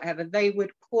on them, whatever, they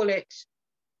would call it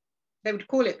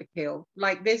the kill.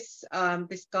 Like this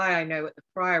guy I know at the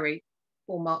Priory,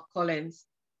 Paul Mark Collins,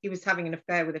 he was having an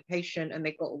affair with a patient and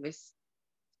they got all this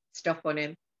stuff on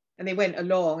him. And they went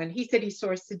along and he said he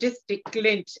saw a sadistic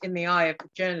glint in the eye of the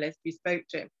journalist who spoke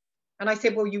to him. And I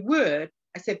said, well, you would.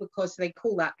 I said, because they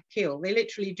call that the kill. They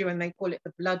literally do, and they call it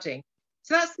the blooding.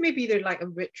 So that's maybe like a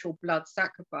ritual blood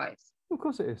sacrifice. Of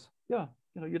course it is. Yeah.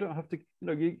 You don't have to,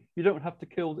 you don't have to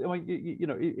kill. I mean,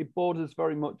 it borders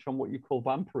very much on what you call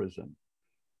vampirism.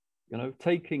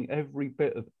 Taking every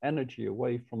bit of energy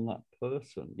away from that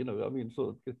person. I mean,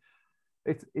 sort of,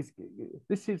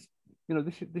 this is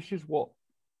what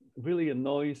really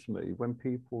annoys me when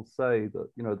people say that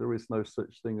there is no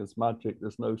such thing as magic,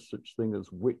 there's no such thing as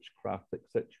witchcraft,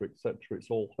 etc., etc. It's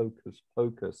all hocus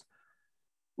pocus.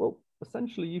 Well,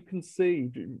 essentially, you can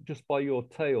see just by your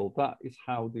tale that is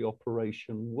how the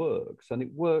operation works, and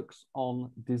it works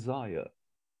on desire.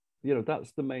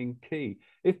 That's the main key.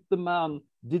 If the man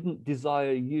didn't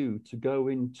desire you to go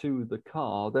into the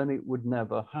car, then it would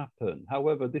never happen.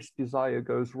 However, this desire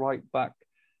goes right back.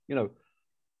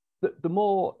 The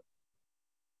more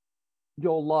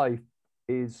your life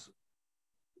is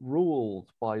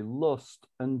ruled by lust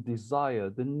and desire,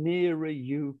 the nearer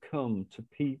you come to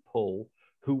people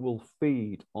who will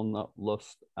feed on that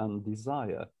lust and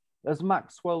desire. As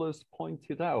Maxwell has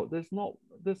pointed out,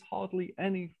 there's hardly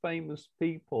any famous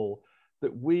people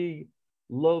that we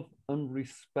love and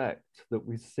respect that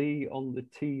we see on the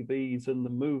TVs and the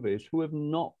movies who have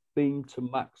not been to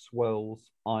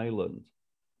Maxwell's Island.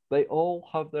 They all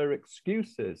have their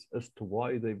excuses as to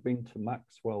why they've been to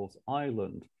Maxwell's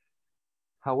Island.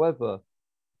 However,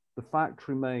 the fact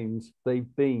remains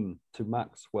they've been to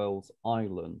Maxwell's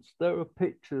Island. There are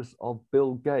pictures of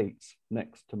Bill Gates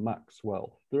next to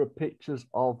Maxwell. There are pictures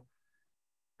of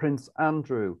Prince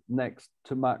Andrew next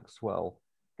to Maxwell.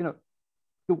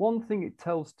 The one thing it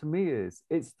tells to me is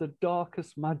it's the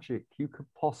darkest magic you could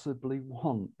possibly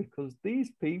want, because these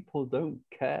people don't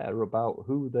care about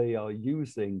who they are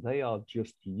using. They are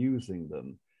just using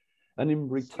them. And in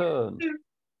return...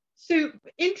 So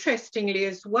interestingly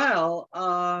as well,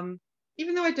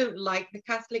 even though I don't like the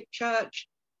Catholic Church,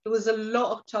 there was a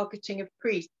lot of targeting of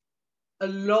priests, a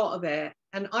lot of it.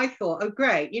 And I thought, oh,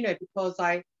 great, because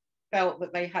I felt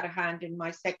that they had a hand in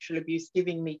my sexual abuse,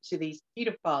 giving me to these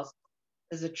pedophiles.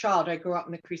 As a child, I grew up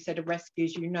in the Crusader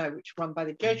Rescues, which were run by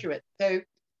the Jesuits. So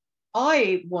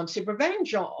I wanted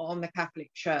revenge on the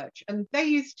Catholic Church. And they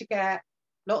used to get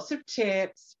lots of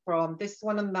tips from this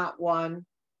one and that one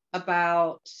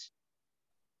about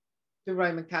the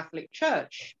Roman Catholic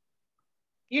Church,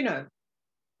 And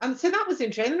so that was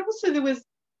interesting. And also there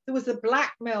was a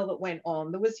blackmail that went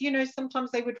on. There was,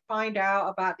 sometimes they would find out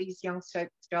about these young soap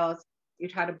stars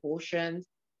who'd had abortions,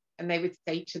 and they would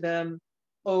say to them,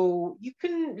 oh, you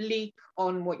can leak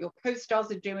on what your co-stars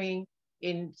are doing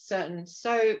in certain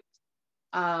soaps.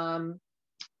 Again,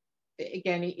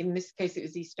 in this case, it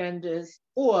was EastEnders.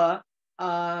 Or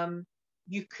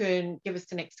you can give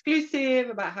us an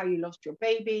exclusive about how you lost your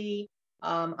baby.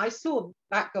 I saw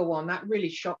that go on. That really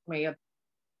shocked me.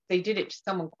 They did it to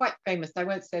someone quite famous. I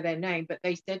won't say their name, but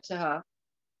they said to her,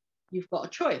 you've got a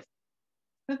choice.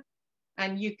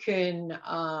 And you can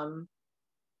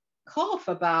cough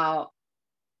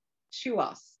to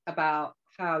us about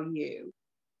how you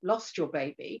lost your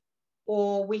baby,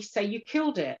 or we say you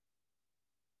killed it.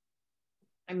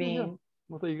 I mean,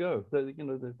 well, there you go.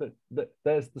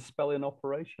 There's the spelling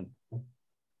operation.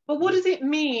 But what does it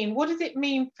mean? What does it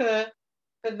mean for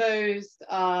those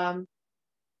at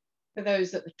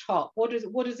the top? What does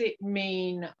it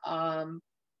mean? What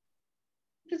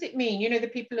does it mean? The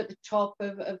people at the top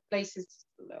of places,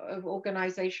 of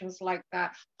organizations like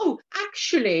that. Oh,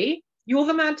 actually, you're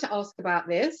the man to ask about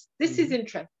this. This is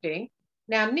interesting.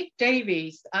 Now, Nick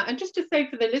Davies, and just to say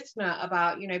for the listener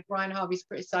about, Brian Harvey's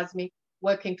criticized me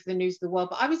working for the News of the World,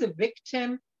 but I was a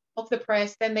victim of the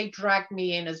press. Then they dragged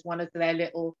me in as one of their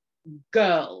little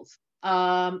girls.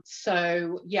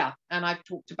 So yeah, and I've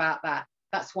talked about that.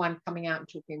 That's why I'm coming out and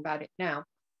talking about it now.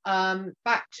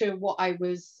 Back to what I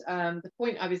was, the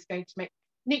point I was going to make.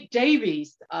 Nick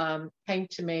Davies came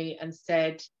to me and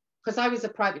said, because I was a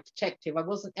private detective, I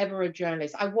wasn't ever a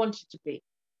journalist. I wanted to be,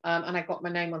 and I got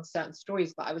my name on certain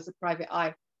stories, but I was a private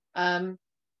eye.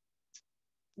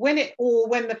 When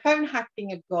the phone hacking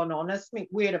had gone on, there's something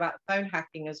weird about phone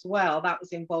hacking as well. That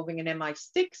was involving an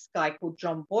MI6 guy called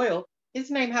John Boyle. His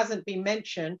name hasn't been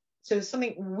mentioned, so there's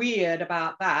something weird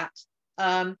about that.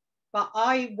 But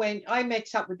I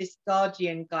met up with this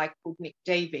Guardian guy called Nick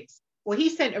Davies. Well, he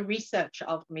sent a researcher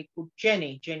after me called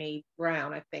Jenny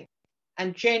Brown, I think.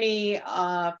 And Jenny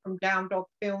from Down Dog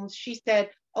Films, she said,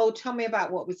 oh, tell me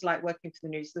about what it was like working for the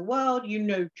News of the World. You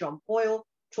know John Boyle,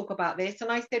 talk about this.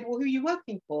 And I said, well, who are you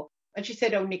working for? And she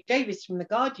said, oh, Nick Davies from The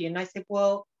Guardian. And I said,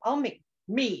 well, I'll meet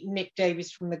Nick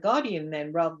Davies from The Guardian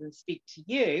then, rather than speak to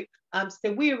you.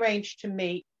 So we arranged to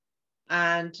meet.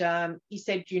 And he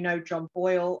said, do you know John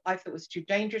Boyle? I thought it was too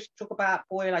dangerous to talk about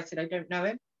Boyle. I said, I don't know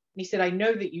him. And he said, I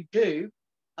know that you do.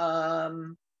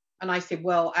 And I said,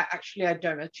 well, actually, I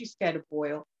don't. I'm too scared of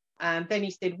Boyle. And then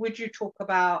he said, would you talk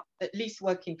about at least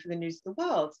working for the News of the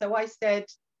World? So I said,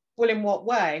 well, in what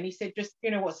way? And he said, just,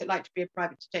 what's it like to be a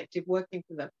private detective working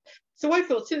for them? So I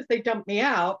thought, since they dumped me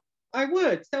out, I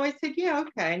would. So I said, yeah,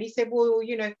 okay. And he said, well,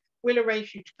 we'll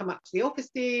arrange you to come up to the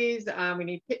offices. We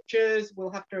need pictures.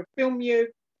 We'll have to film you.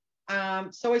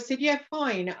 So I said, yeah,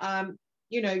 fine.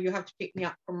 You have to pick me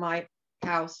up from my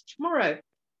house tomorrow.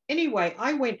 Anyway,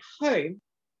 I went home,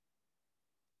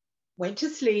 went to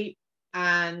sleep,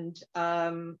 and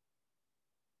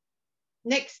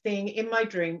next thing in my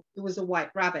dream, it was a white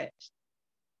rabbit.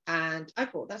 And I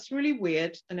thought, that's really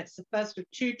weird. And it's the first of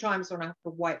 2 times when I have a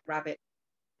white rabbit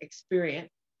experience.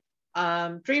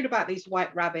 Dreamed about these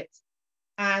white rabbits,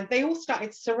 and they all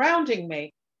started surrounding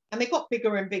me, and they got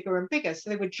bigger and bigger and bigger.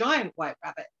 So they were giant white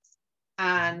rabbits.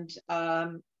 And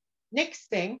next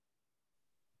thing,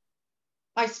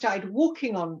 I started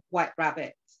walking on white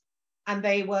rabbits, and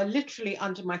they were literally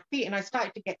under my feet. And I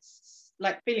started to get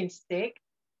feeling sick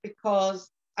because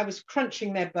I was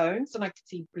crunching their bones, and I could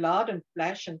see blood and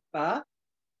flesh and fur.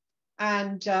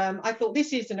 And I thought,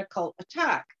 this is an occult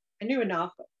attack. I knew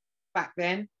enough back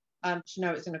then to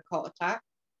know it was an occult attack.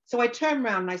 So I turned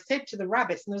around and I said to the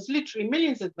rabbits, and there was literally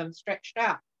millions of them stretched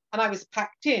out, and I was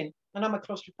packed in, and I'm a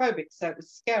claustrophobic, so it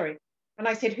was scary. And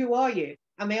I said, who are you?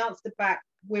 And they answered back,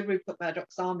 we're Rupert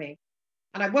Murdoch's army.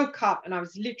 And I woke up, and I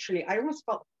almost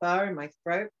felt fur in my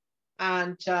throat.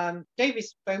 And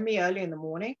Davis phoned me early in the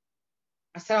morning.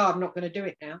 I said, oh, I'm not going to do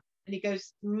it now. And he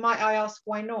goes, might I ask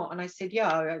why not? And I said,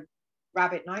 yeah, a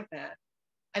rabbit nightmare.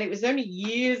 And it was only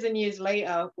years and years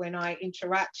later when I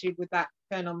interacted with that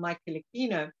Colonel Michael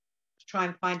Aquino to try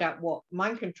and find out what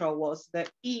mind control was, that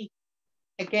he,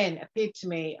 again, appeared to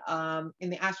me in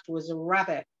the astral as a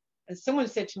rabbit. And someone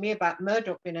said to me about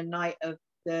Murdoch being a Knight of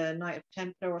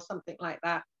Templar or something like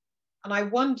that. And I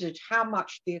wondered how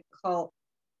much the occult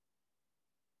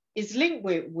is linked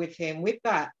with him, with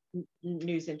that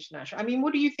News International. I mean,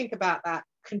 what do you think about that?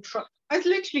 I was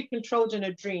literally controlled in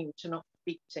a dream to not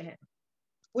speak to him.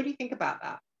 What do you think about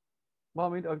that? Well, I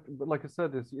mean, like I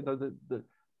said, is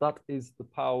that is the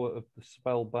power of the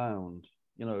spellbound.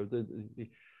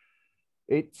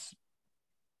 It's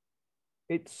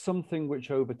something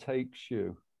which overtakes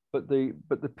you, but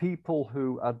the people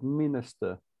who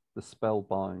administer the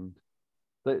spellbind,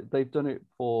 they've done it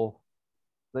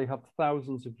they have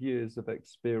thousands of years of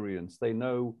experience. They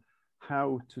know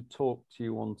how to talk to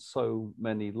you on so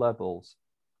many levels.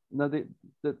 Now,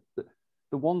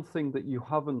 the one thing that you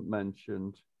haven't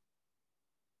mentioned,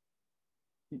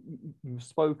 you've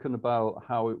spoken about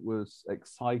how it was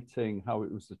exciting, how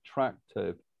it was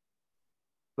attractive,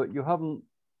 but you haven't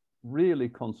really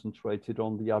concentrated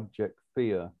on the abject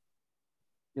fear.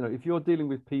 If you're dealing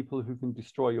with people who can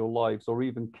destroy your lives or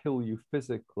even kill you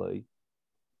physically,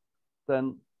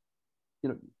 then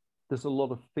there's a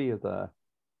lot of fear there.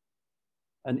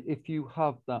 And if you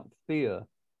have that fear,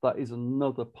 that is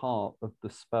another part of the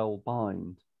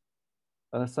spellbind.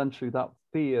 And essentially that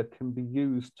fear can be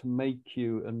used to make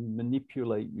you and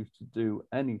manipulate you to do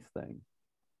anything,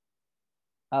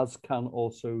 as can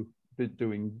also be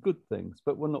doing good things.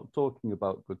 But we're not talking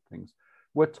about good things.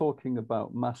 We're talking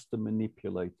about master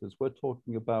manipulators. We're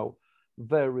talking about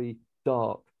very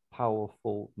dark,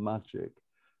 powerful magic,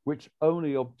 which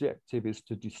only objective is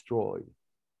to destroy.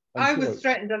 And I was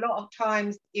threatened a lot of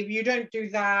times, if you don't do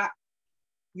that,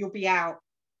 you'll be out.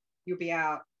 You'll be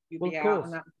out. You'll be out.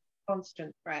 And that was a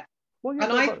constant threat. Well, yeah,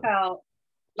 and I felt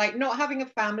like not having a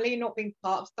family, not being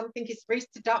part of something is very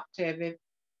seductive.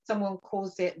 someone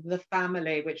calls it the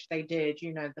family, which they did,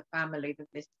 you know, the family,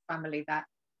 this family that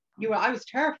I was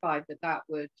terrified that that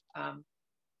would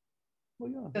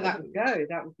that would go,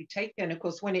 that would be taken. Of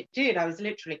course, when it did, I was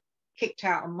literally kicked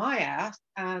out on my ass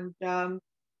and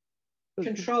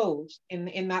controlled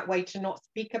in that way to not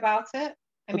speak about it.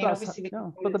 I mean, obviously,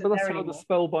 but that's how the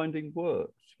spellbinding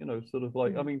works, you know, sort of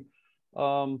like, I mean,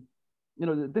 you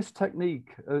know, this technique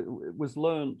was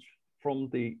learned from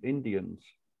the Indians.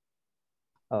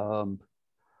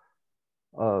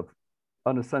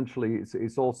 And essentially,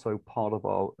 it's also part of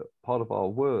our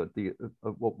word.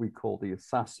 What we call the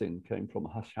assassin came from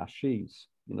hashis,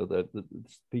 you know, the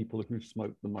people who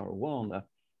smoke the marijuana.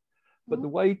 But the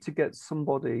way to get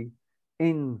somebody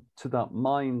into that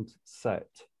mindset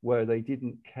where they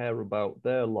didn't care about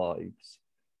their lives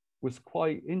was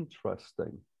quite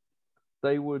interesting.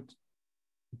 They would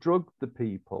drug the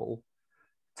people,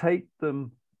 take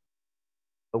them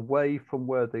away from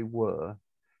where they were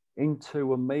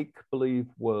into a make-believe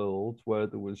world where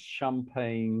there was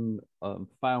champagne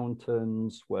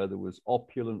fountains, where there was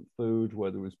opulent food,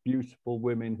 where there was beautiful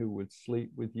women who would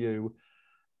sleep with you.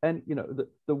 And, you know,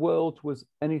 the world was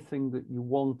anything that you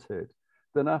wanted.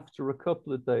 Then after a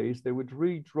couple of days, they would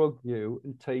re-drug you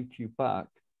and take you back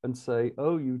and say,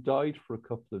 oh, you died for a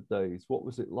couple of days. What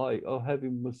was it like? Oh,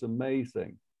 heaven was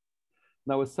amazing.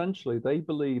 Now, essentially, they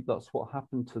believed that's what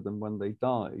happened to them when they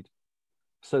died.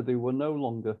 So they were no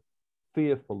longer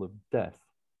fearful of death.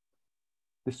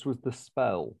 This was the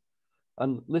spell.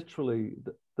 And literally,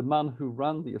 the man who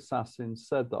ran the assassins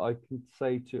said that I can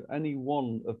say to any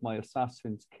one of my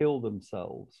assassins, kill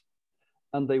themselves,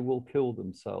 and they will kill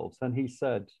themselves. And he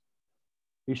said,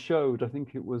 he showed, I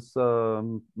think it was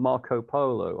Marco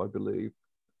Polo, I believe.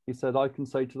 He said, I can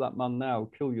say to that man now,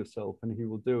 kill yourself, and he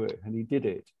will do it. And he did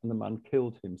it. And the man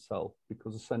killed himself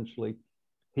because essentially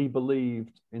he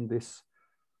believed in this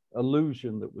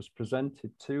illusion that was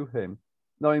presented to him.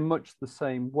 Now, in much the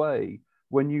same way,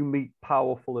 when you meet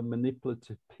powerful and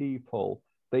manipulative people,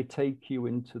 they take you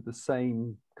into the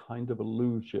same kind of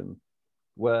illusion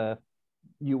where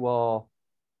you are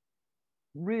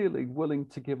really willing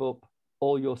to give up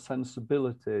all your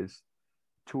sensibilities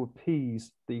to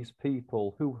appease these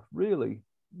people who really,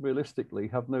 realistically,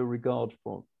 have no regard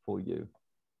for you.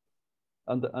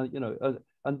 And you know,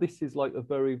 and this is like a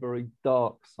very, very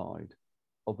dark side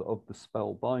of the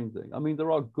spell binding. I mean,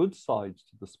 there are good sides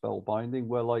to the spell binding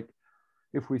where, like,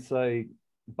 if we say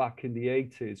back in the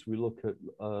 80s, we look at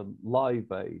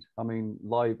Live Aid. I mean,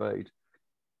 Live Aid,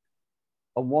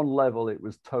 on one level, it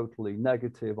was totally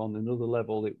negative. On another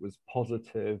level, it was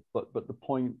positive. But the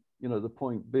point, you know, the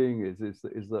point being is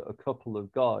that a couple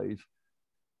of guys,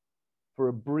 for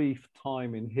a brief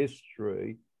time in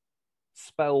history,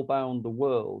 spellbound the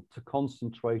world to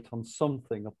concentrate on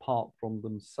something apart from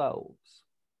themselves.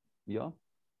 Yeah.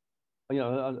 You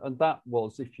know, and that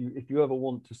was, if you ever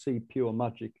want to see pure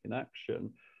magic in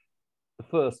action, the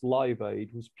first Live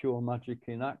Aid was pure magic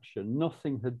in action.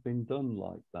 Nothing had been done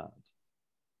like that.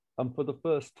 And for the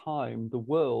first time, the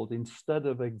world, instead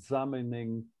of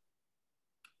examining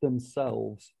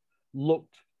themselves,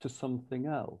 looked to something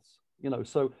else. You know,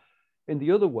 so in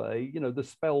the other way, you know, the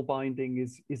spell binding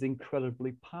is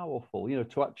incredibly powerful, you know,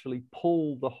 to actually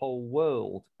pull the whole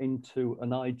world into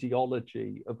an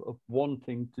ideology of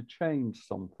wanting to change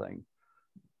something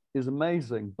is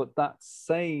amazing. But that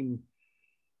same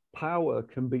power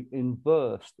can be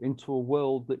inversed into a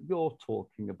world that you're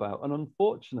talking about. And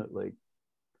unfortunately,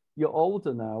 you're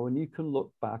older now and you can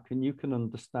look back and you can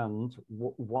understand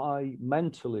why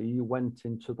mentally you went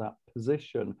into that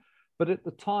position. But at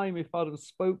the time, if I'd have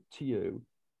spoke to you,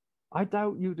 I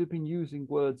doubt you'd have been using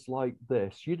words like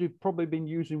this. You'd have probably been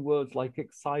using words like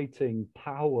exciting,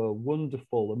 power,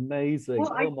 wonderful, amazing.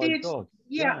 Well, I did. God.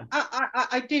 Yeah,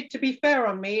 I did. To be fair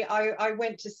on me, I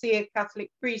went to see a Catholic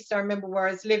priest. I remember where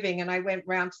I was living and I went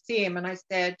round to see him and I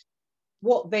said,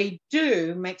 what they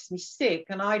do makes me sick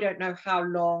and I don't know how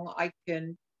long I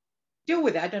can deal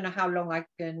with it. I don't know how long I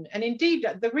can. And indeed,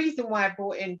 the reason why I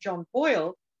brought in John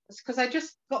Boyle was because I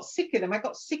just got sick of them. I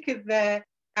got sick of their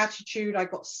attitude. I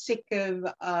got sick of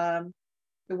the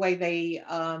way they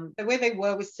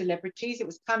were with celebrities. It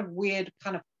was kind of weird,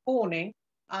 kind of fawning.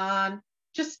 And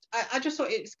I just thought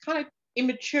it's kind of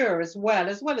immature as well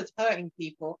as hurting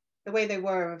people. The way they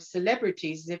were of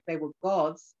celebrities as if they were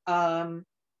gods.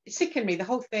 It sickened me. The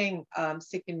whole thing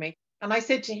sickened me. And I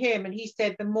said to him, and he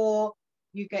said, the more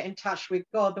you get in touch with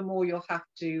God, the more you'll have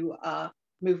to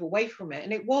move away from it.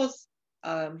 And it was,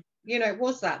 you know, it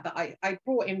was that I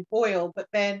brought in Boyle, but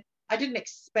then I didn't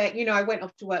expect, you know, I went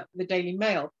off to work for the Daily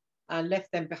Mail and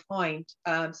left them behind.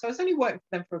 So I was only working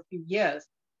for them for a few years.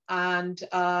 And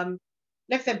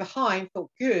left them behind, thought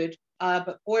good,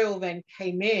 but oil then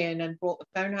came in and brought the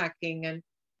phone hacking and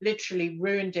literally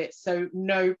ruined it. So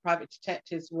no private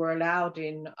detectives were allowed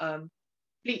in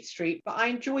Fleet Street. But I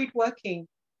enjoyed working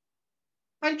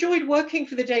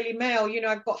for the Daily Mail. You know,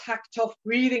 I've got hacked off,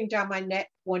 breathing down my neck,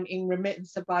 wanting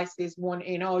remittance advices,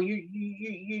 wanting, oh,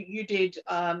 you did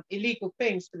illegal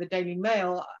things for the Daily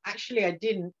Mail. Actually, I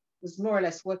didn't. I was more or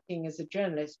less working as a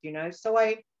journalist, you know. So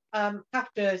I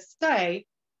have to say,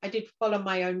 I did follow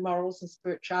my own morals and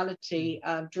spirituality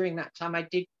during that time. I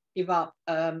did give up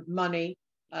money.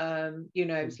 You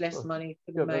know, it was less money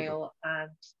for the Mail,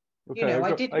 and you know,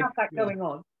 I did have that going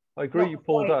on. I agree you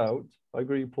pulled out. I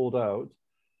agree you pulled out.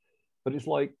 But it's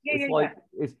like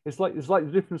it's like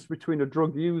the difference between a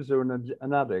drug user and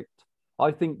an addict. I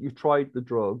think you tried the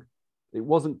drug, it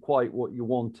wasn't quite what you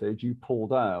wanted, you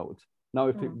pulled out. Now,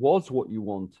 if it was what you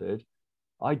wanted,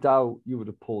 I doubt you would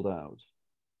have pulled out.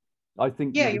 I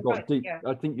think you'd have got deep.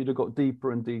 I think you'd have got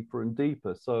deeper and deeper and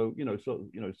deeper. So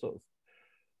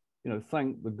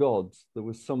thank the gods there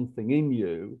was something in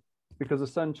you, because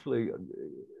essentially,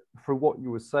 for what you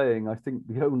were saying, I think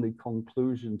the only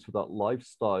conclusion to that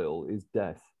lifestyle is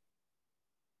death,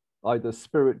 either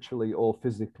spiritually or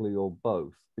physically or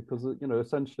both, because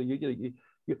essentially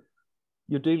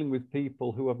you're dealing with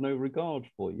people who have no regard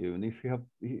for you, and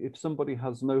if somebody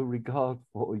has no regard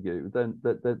for you,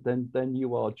 then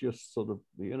you are just sort of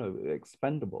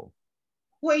expendable.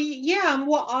 Well, yeah, and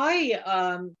what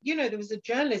there was a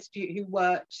journalist who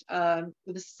worked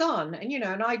with The Sun, and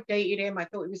and I dated him. I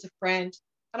thought he was a friend.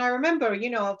 And I remember,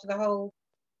 after the whole,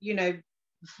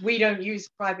 we don't use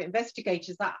private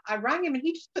investigators, that I rang him and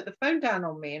he just put the phone down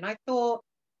on me. And I thought,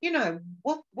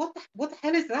 what the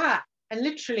hell is that? And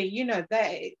literally,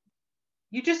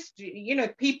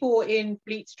 people in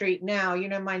Fleet Street now,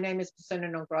 my name is persona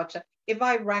non grata. If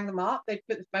I rang them up, they'd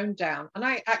put the phone down. And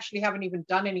I actually haven't even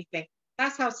done anything.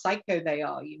 That's how psycho they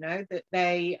are, that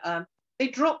they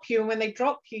drop you. And when they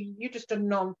drop you, you're just a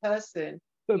non-person.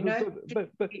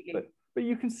 But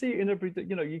you can see it in everyday,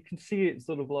 you can see it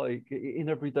sort of like in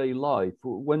everyday life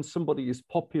when somebody is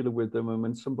popular with them and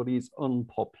when somebody is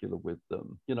unpopular with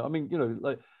them.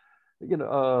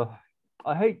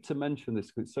 I hate to mention this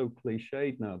because it's so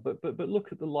cliched now, but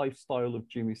look at the lifestyle of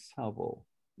Jimmy Savile.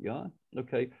 Yeah,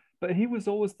 okay, but he was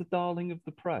always the darling of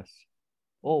the press,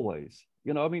 always.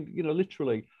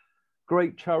 Literally,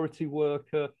 great charity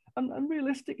worker. And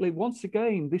realistically, once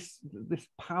again, this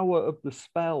power of the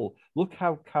spell. Look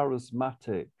how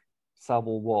charismatic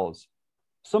Savile was.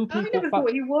 Some people I never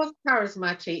thought he was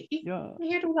charismatic. He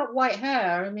had all that white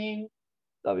hair. I mean,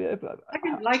 I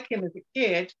didn't like him as a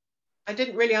kid. I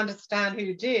didn't really understand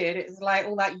who did. It was like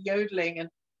all that yodeling and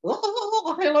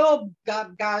hello,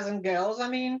 guys and girls. I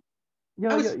mean,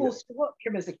 I was forced to watch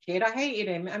him as a kid. I hated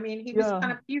him. I mean, he was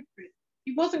kind of putrid.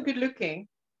 He wasn't good looking.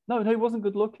 No, he wasn't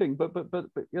good looking, but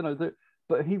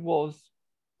he was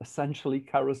essentially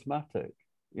charismatic.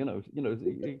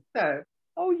 So.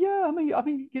 Oh yeah, I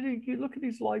mean, you look at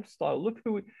his lifestyle. Look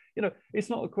who, it's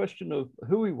not a question of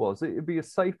who he was. It'd be a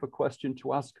safer question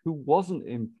to ask who wasn't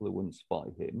influenced by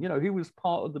him. He was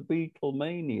part of the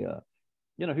Beatlemania.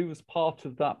 He was part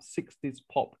of that 60s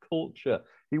pop culture.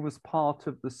 He was part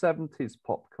of the 70s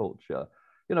pop culture.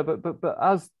 But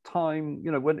as time,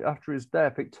 when after his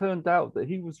death, it turned out that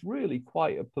he was really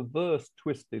quite a perverse,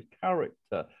 twisted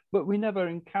character. But we never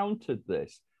encountered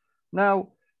this.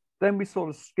 Now, then we sort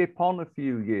of skip on a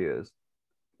few years.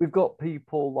 We've got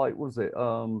people like,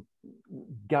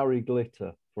 Gary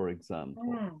Glitter, for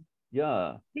example.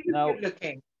 Yeah. He was good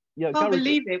looking. Yeah, I can't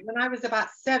believe it. When I was about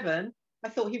 7, I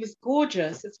thought he was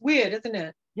gorgeous. It's weird, isn't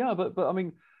it? Yeah, but I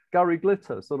mean, Gary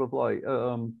Glitter, sort of like,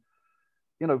 for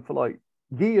like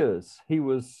years, he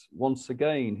was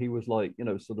like,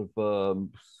 sort of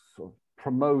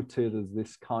promoted as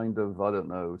this kind of, I don't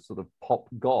know, sort of pop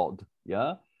god.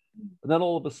 Yeah. And then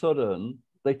all of a sudden,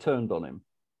 they turned on him.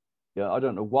 Yeah, I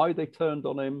don't know why they turned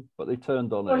on him, but they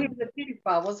turned on him. Well, he was a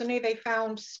pedophile, wasn't he? They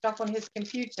found stuff on his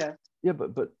computer. Yeah,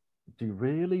 but do you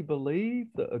really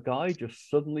believe that a guy just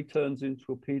suddenly turns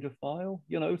into a pedophile?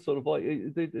 Sort of like,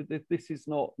 this is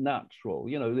not natural.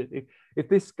 If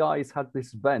this guy's had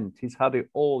this vent, he's had it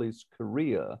all his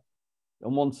career.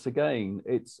 And once again,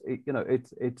 it's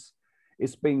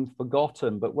been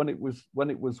forgotten. But when the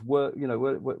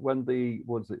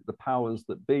powers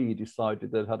that be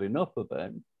decided they'd had enough of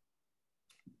him,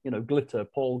 Glitter,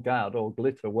 Paul Gadd, or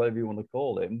Glitter, whatever you want to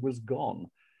call him, was gone.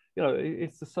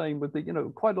 It's the same with the,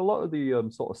 quite a lot of the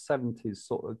sort of 70s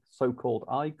sort of so-called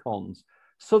icons.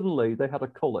 Suddenly they had a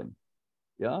culling,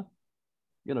 yeah?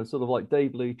 Sort of like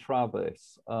Dave Lee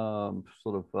Travis, who's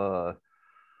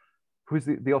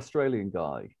the Australian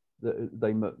guy?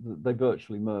 they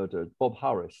virtually murdered Bob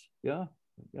Harris. Yeah,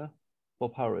 yeah,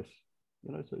 Bob Harris.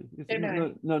 You know, so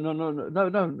no,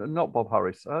 not Bob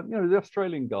Harris. You know, the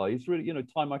Australian guy. He's really, you know,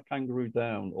 Tie My Kangaroo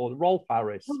Down, or Rolf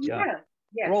Harris. Oh, Yeah,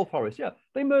 yes. Rolf Harris. Yeah,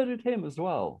 they murdered him as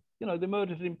well. You know, they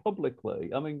murdered him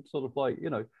publicly. I mean, sort of like,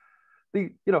 you know,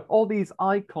 all these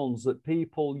icons that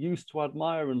people used to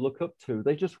admire and look up to,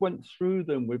 they just went through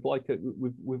them with like a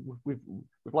with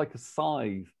like a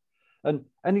scythe, and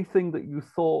anything that you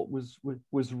thought was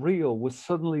real was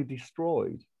suddenly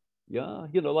destroyed. Yeah,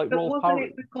 you know, like But Rolf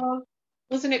Harris.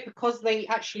 Wasn't it because they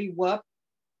actually were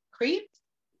creeps?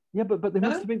 Yeah, but they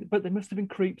must have been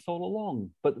creeps all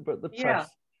along. But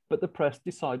the press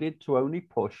decided to only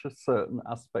push a certain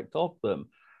aspect of them.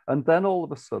 And then all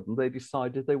of a sudden they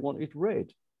decided they wanted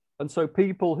rid. And so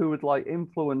people who would like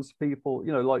influence people,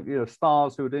 you know, like, you know,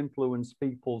 stars who would influence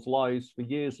people's lives for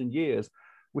years and years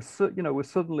were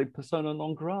suddenly persona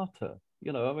non grata.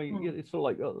 You know, I mean, it's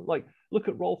sort of like look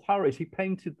at Rolf Harris. He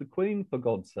painted the Queen, for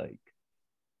God's sake.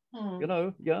 You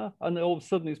know, yeah, and all of a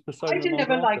sudden he's persona. I didn't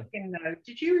ever like him though.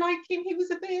 Did you like him? He was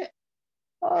a bit.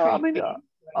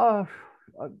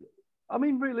 I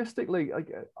mean, realistically,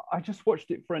 I just watched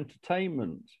it for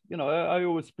entertainment. You know, I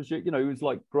always presume, you know, he was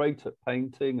like great at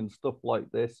painting and stuff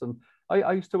like this, and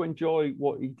I used to enjoy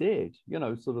what he did. You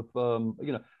know, sort of,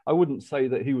 you know, I wouldn't say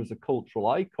that he was a cultural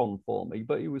icon for me,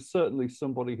 but he was certainly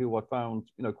somebody who I found,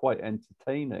 you know, quite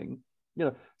entertaining. You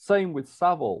know, same with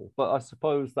Savile, but I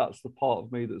suppose that's the part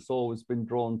of me that's always been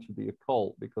drawn to the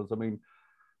occult, because I mean,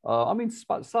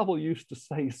 Savile used to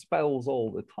say spells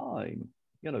all the time.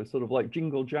 You know, sort of like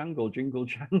jingle jangle,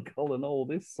 and all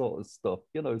this sort of stuff.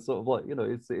 You know, sort of like, you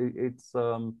know,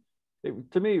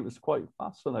 to me it was quite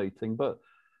fascinating, but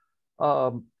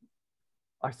I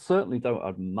certainly don't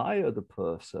admire the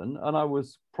person, and I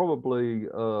was probably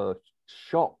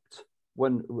shocked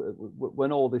when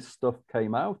all this stuff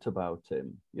came out about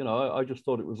him. You know, I just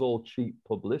thought it was all cheap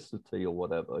publicity or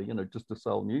whatever, you know, just to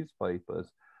sell newspapers.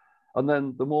 And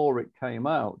then the more it came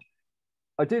out,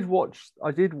 I did watch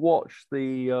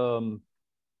the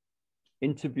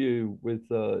interview with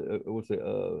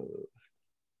the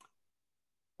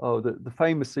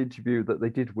famous interview that they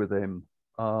did with him.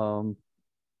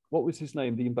 What was his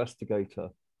name? The investigator.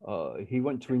 He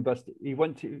went to invest.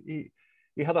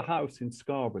 He had a house in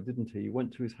Scarborough, didn't he? He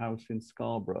went to his house in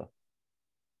Scarborough.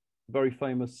 Very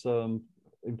famous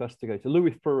investigator,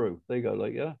 Louis Theroux. There you go.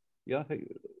 Like,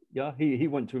 he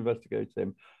went to investigate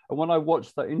him. And when I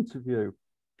watched that interview,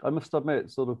 I must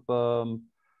admit, sort of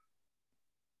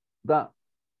that,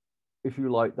 if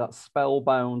you like, that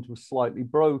spellbound was slightly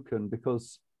broken,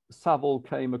 because Savile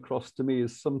came across to me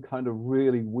as some kind of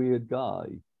really weird guy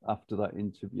after that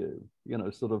interview. You know,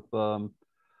 sort of.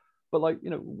 But like, you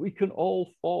know, we can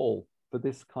all fall for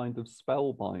this kind of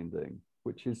spellbinding,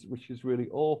 which is really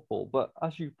awful. But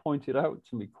as you pointed out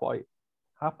to me quite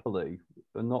happily,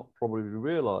 and not probably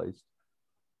realized,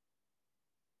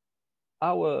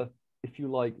 our, if you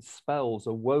like, spells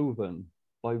are woven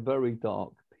by very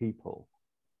dark people.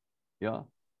 Yeah,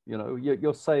 you know,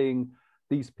 you're saying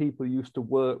these people used to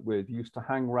work with, used to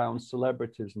hang around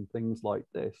celebrities and things like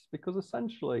this, because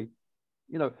essentially,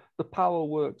 you know, the power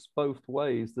works both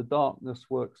ways. The darkness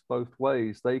works both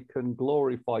ways. They can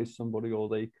glorify somebody or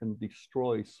they can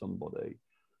destroy somebody.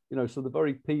 You know, so the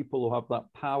very people who have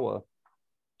that power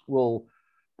will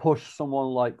push someone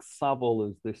like Savile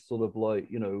as this sort of like,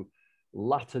 you know,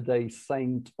 latter-day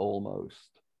saint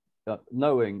almost,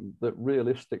 knowing that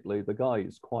realistically the guy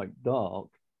is quite dark.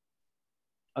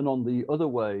 And on the other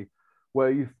way, where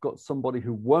you've got somebody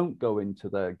who won't go into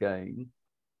their game,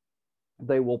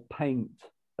 they will paint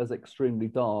as extremely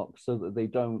dark so that they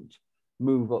don't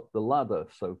move up the ladder,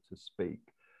 so to speak.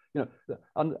 You know,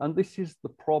 and this is the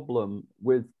problem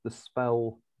with the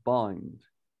spell bind.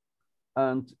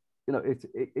 And you know,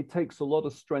 it takes a lot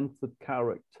of strength of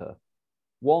character.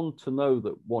 One, to know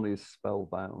that one is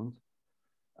spellbound,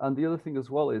 and the other thing as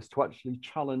well is to actually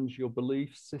challenge your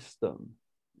belief system.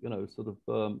 You know, sort of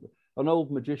an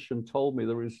old magician told me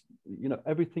there is, you know,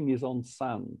 everything is on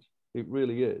sand. It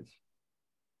really is.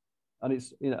 And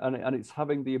it's, you know, and it's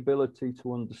having the ability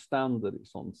to understand that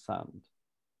it's on sand.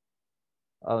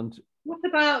 And what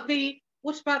about the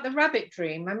rabbit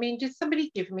dream? I mean, did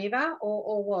somebody give me that,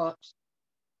 or what?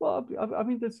 Well, I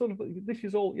mean, there's sort of, this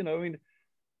is all, you know, I mean,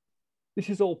 this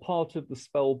is all part of the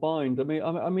spell bind. I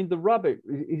mean, the rabbit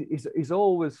is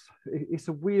always, it's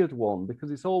a weird one, because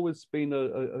it's always been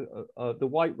the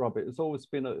white rabbit has always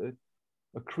been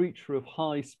a creature of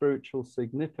high spiritual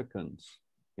significance.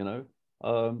 You know,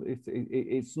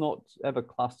 it's not ever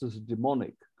classed as a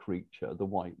demonic creature, the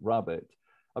white rabbit.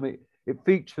 I mean, it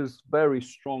features very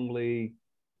strongly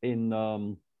in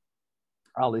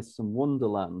Alice in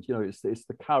Wonderland. You know, it's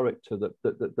the character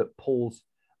that pulls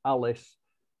Alice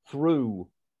through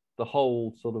the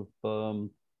whole sort of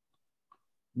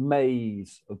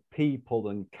maze of people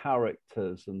and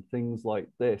characters and things like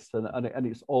this, and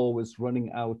it's always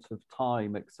running out of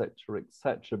time, etc.,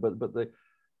 etc. But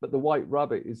the White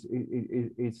Rabbit is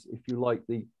if you like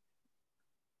the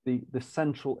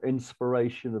central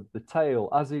inspiration of the tale,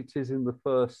 as it is in the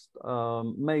first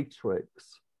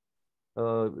Matrix.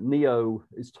 Neo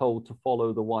is told to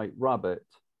follow the White Rabbit,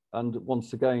 and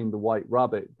once again the White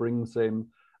Rabbit brings him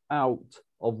out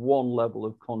of one level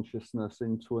of consciousness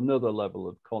into another level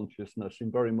of consciousness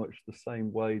in very much the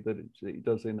same way that it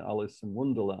does in Alice in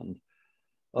Wonderland.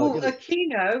 Well,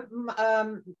 Aquino,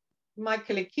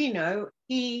 Michael Aquino,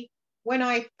 when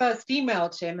I first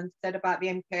emailed him and said about the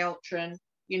MK Ultra and,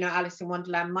 you know, Alice in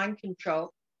Wonderland mind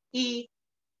control,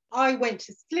 I went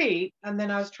to sleep and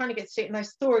then I was trying to get to sleep and I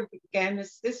saw it again.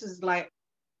 This was like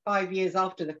 5 years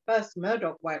after the first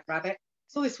Murdoch White Rabbit. I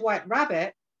saw this White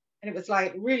Rabbit and it was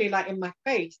like really like in my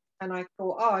face. And I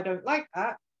thought, oh, I don't like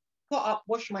that. Got up,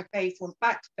 washed my face, went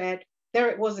back to bed. There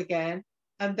it was again.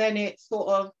 And then it sort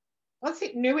of, once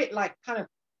it knew it like kind of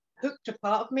hooked a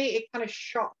part of me, it kind of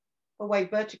shot away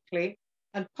vertically.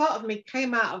 And part of me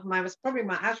came out of it was probably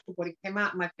my astral body, came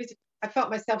out of my physical. I felt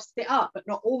myself sit up, but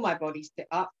not all my body sit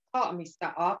up. Part of me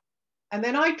sat up. And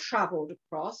then I traveled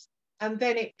across, and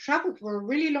then it traveled for a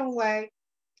really long way.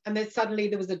 And then suddenly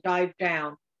there was a dive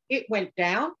down. It went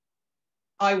down.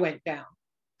 I went down.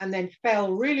 And then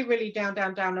fell really, really down,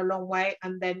 down, down a long way.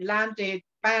 And then landed,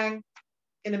 bang,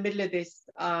 in the middle of this,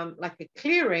 like a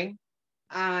clearing.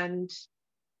 And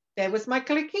there was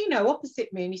Michael Aquino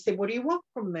opposite me. And he said, what do you want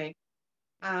from me?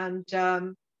 And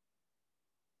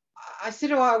I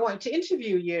said, oh, I wanted to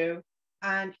interview you.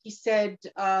 And he said,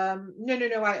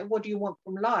 no, what do you want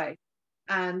from life?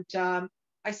 And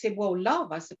I said, well,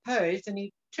 love, I suppose. And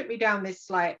he took me down this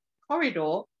like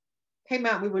corridor, came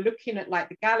out, we were looking at like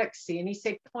the galaxy, and he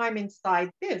said, climb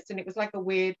inside this. And it was like a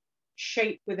weird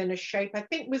shape within a shape. I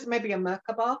think it was maybe a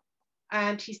Merkaba.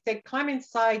 And he said, climb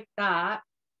inside that,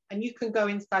 and you can go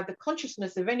inside the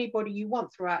consciousness of anybody you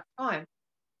want throughout time.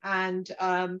 And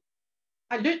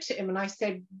I looked at him and I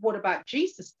said, what about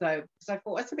Jesus though? Because I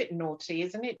thought, that's a bit naughty,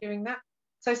 isn't it, doing that?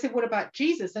 So I said, what about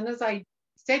Jesus? And as I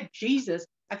said Jesus,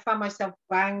 I found myself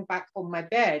bang back on my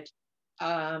bed.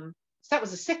 So that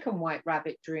was a second White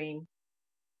Rabbit dream.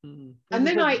 Mm-hmm. And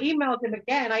then I emailed him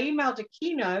again. I emailed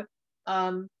Aquino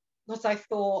because I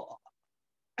thought,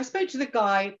 I spoke to the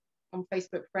guy on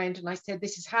Facebook Friend and I said,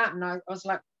 this has happened. I was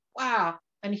like, wow.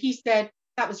 And he said,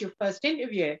 that was your first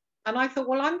interview. And I thought,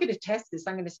 well, I'm going to test this.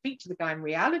 I'm going to speak to the guy in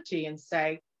reality and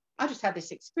say, I just had this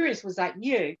experience. Was that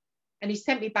you? And he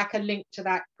sent me back a link to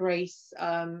that Grace,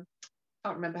 can't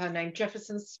remember her name,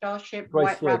 Jefferson's Starship,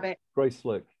 White Rabbit. Grace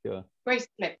Slick, yeah. Grace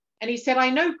Slick. And he said, I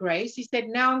know Grace. He said,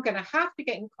 now I'm going to have to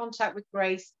get in contact with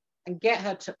Grace and get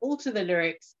her to alter the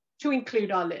lyrics to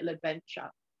include our little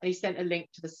adventure. And he sent a link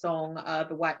to the song,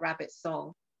 the White Rabbit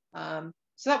song. So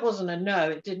that wasn't a no,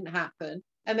 it didn't happen.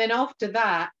 And then after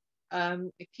that,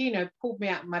 Aquino pulled me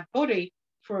out of my body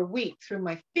for a week through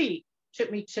my feet,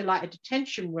 took me to like a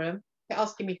detention room,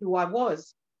 asking me who I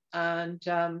was. And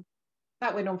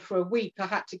that went on for a week. I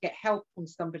had to get help from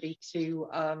somebody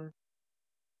to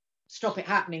stop it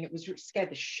happening. It scared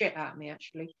the shit out of me,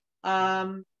 actually.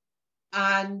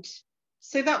 And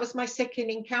so that was my second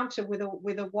encounter with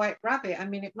a White Rabbit. I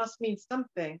mean, it must mean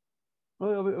something.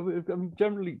 Well, I mean,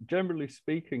 generally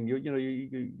speaking,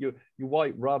 your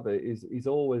White Rabbit is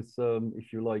always,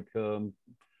 if you like, a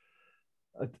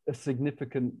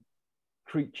significant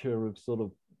creature of sort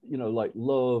of, like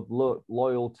love,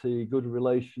 loyalty, good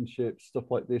relationships, stuff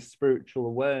like this, spiritual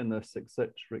awareness,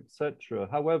 etc., etc.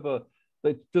 However,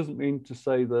 that doesn't mean to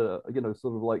say that,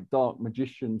 sort of like dark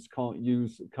magicians can't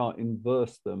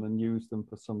inverse them and use them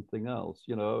for something else.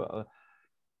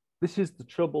 This is the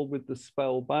trouble with the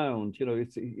spellbound.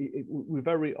 We're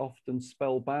very often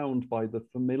spellbound by the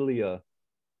familiar,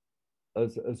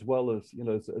 as well as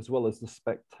the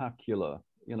spectacular.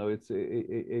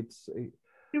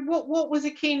 What was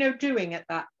Aquino doing at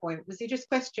that point? Was he just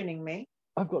questioning me?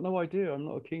 I've got no idea. I'm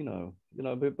not Aquino.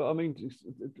 But I mean,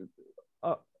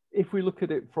 if we look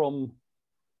at it from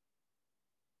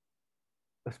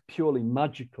a purely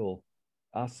magical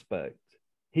aspect,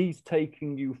 he's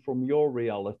taking you from your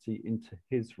reality into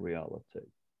his reality,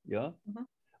 yeah? Mm-hmm.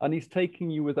 And he's taking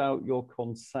you without your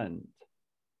consent.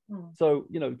 Mm. So,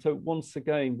 so once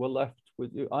again,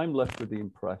 I'm left with the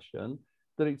impression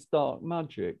that it's dark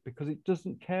magic because it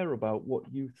doesn't care about what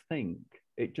you think.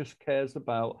 It just cares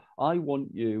about, I want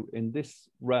you in this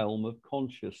realm of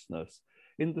consciousness.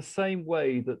 in the same way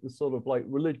that the sort of like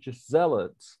religious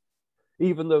zealots,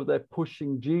 even though they're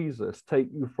pushing Jesus, take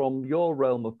you from your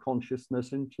realm of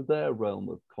consciousness into their realm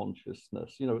of consciousness.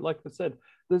 You know, like I said,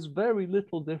 there's very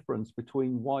little difference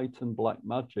between white and black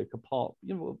magic, apart,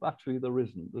 you know, actually there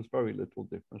isn't. There's very little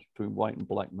difference between white and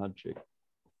black magic.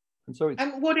 And so it's...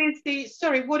 And what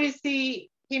is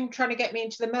him trying to get me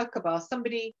into the Merkaba?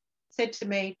 Somebody said to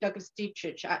me, Douglas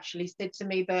Dietrich actually said to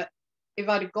me that if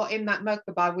I'd have got in that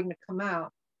Merkaba, I wouldn't have come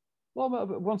out. Well,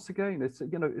 once again, it's,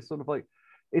 you know, it's sort of like,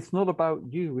 it's not about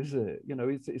you, is it? You know,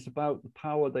 it's about the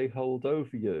power they hold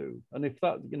over you. And if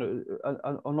that, you know,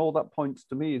 and all that points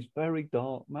to me is very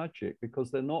dark magic,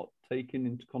 because they're not taking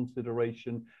into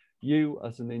consideration you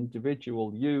as an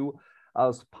individual, you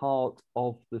as part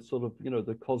of the sort of, you know,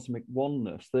 the cosmic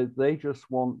oneness. They just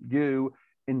want you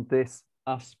in this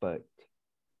aspect.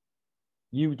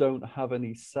 You don't have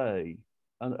any say.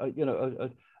 And, you know,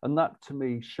 and that to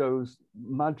me shows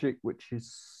magic which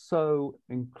is so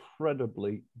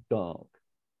incredibly dark.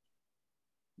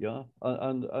 Yeah.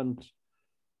 And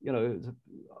you know,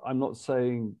 I'm not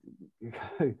saying,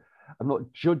 I'm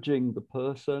not judging the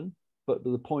person, but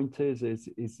the point is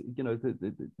you know,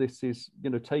 this is, you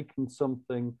know, taking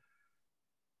something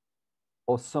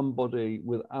or somebody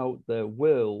without their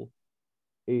will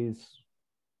is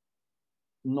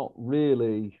not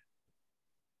really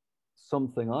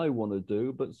something I want to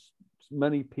do, but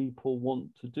many people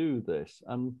want to do this,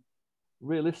 and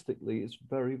realistically it's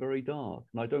very, very dark,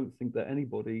 and I don't think that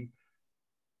anybody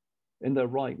in their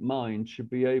right mind should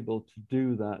be able to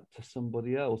do that to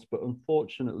somebody else. But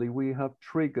unfortunately we have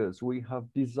triggers, we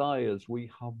have desires,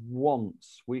 we have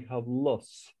wants, we have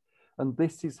lusts, and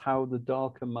this is how the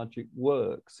darker magic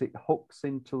works. It hooks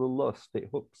into the lust, it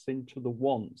hooks into the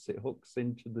wants, it hooks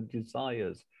into the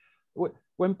desires.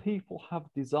 When people have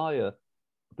desire,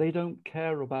 they don't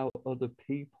care about other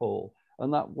people.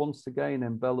 And that once again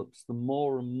envelops them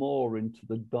more and more into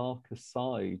the darker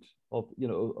side of, you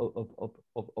know,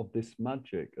 of this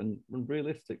magic. And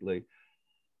realistically,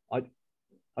 I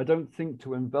don't think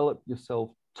to envelop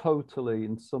yourself totally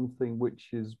in something which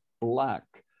is black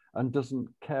and doesn't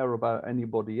care about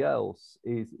anybody else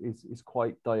is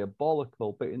quite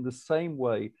diabolical. But in the same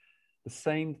way, the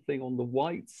same thing on the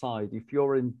white side, if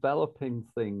you're enveloping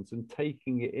things and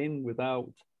taking it in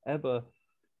without ever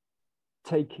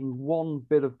taking one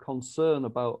bit of concern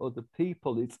about other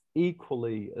people, it's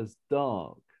equally as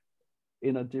dark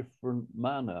in a different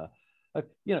manner.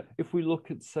 You know, if we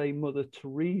look at, say, Mother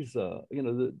Teresa, you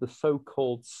know, the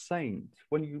so-called saint,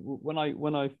 when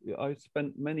I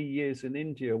spent many years in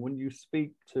India, when you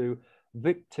speak to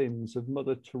victims of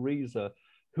Mother Teresa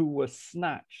who were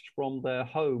snatched from their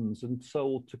homes and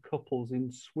sold to couples in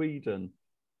Switzerland,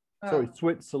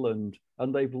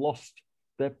 and they've lost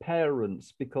their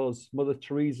parents because Mother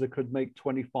Teresa could make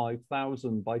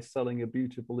 25,000 by selling a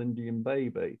beautiful Indian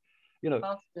baby, you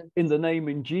know, in the name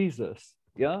in Jesus.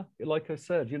 Yeah, like I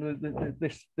said, you know,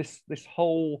 this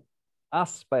whole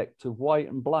aspect of white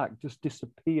and black just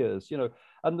disappears, you know,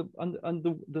 and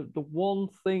the one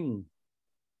thing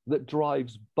that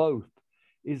drives both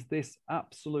is this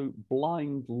absolute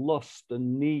blind lust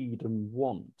and need and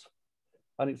want.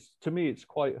 And it's, to me, it's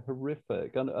quite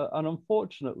horrific. And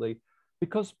unfortunately,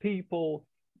 because people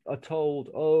are told,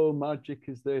 oh, magic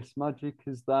is this, magic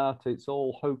is that, it's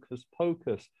all hocus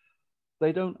pocus,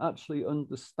 they don't actually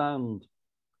understand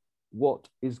what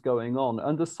is going on.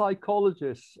 And the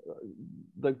psychologists,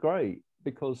 they're great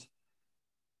because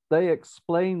they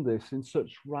explain this in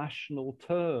such rational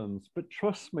terms. But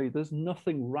trust me, there's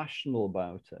nothing rational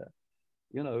about it.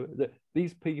 You know,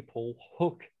 these people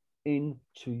hook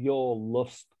into your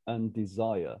lust and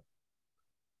desire.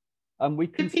 And we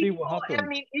can see what happens. I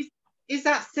mean, is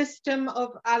that system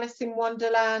of Alice in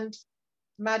Wonderland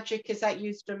magic, is that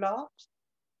used a lot?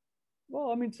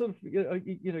 Well, I mean, sort of,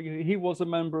 you know, he was a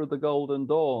member of the Golden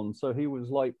Dawn, so he was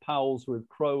like pals with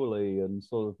Crowley and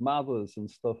sort of Mathers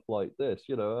and stuff like this.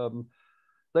 You know,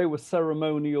 they were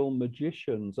ceremonial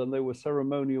magicians, and they were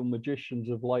ceremonial magicians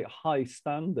of like high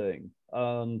standing.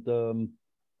 And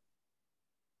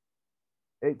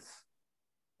it's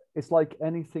like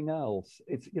anything else.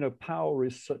 It's, you know, power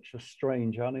is such a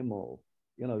strange animal.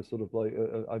 You know, sort of like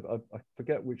I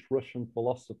forget which Russian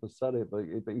philosopher said it, but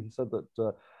he said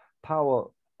that. Power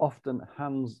often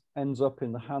ends up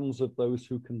in the hands of those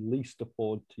who can least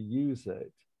afford to use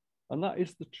it. And that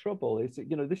is the trouble. Is,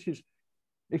 you know, this is,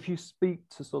 if you speak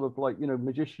to sort of like, you know,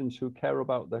 magicians who care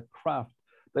about their craft,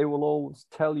 they will always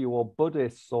tell you, or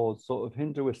Buddhists or sort of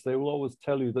Hinduists, they will always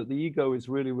tell you that the ego is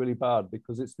really, really bad,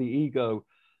 because it's the ego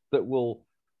that will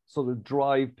sort of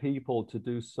drive people to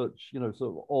do such, you know,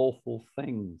 sort of awful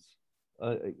things.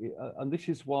 and this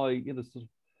is why, you know, sort of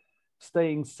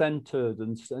staying centered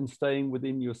and staying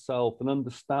within yourself and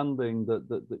understanding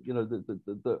that you know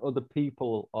that other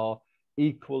people are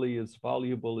equally as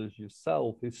valuable as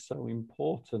yourself is so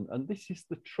important. And this is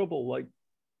the trouble. Like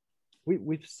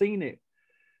we've seen it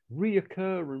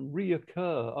reoccur and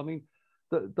reoccur. I mean,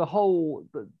 the whole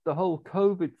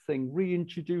COVID thing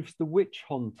reintroduced the witch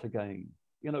hunt again.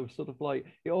 You know, sort of like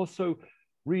it also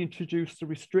reintroduced the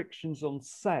restrictions on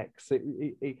sex.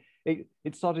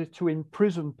 It started to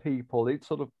imprison people. It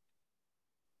sort of,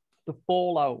 the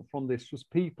fallout from this was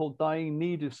people dying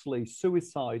needlessly,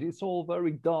 suicide. It's all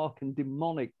very dark and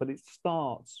demonic, but it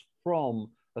starts from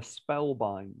a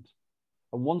spellbind.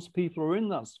 And once people are in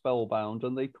that spellbound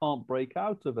and they can't break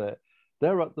out of it,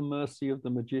 they're at the mercy of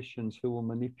the magicians who will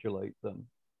manipulate them.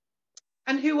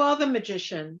 And who are the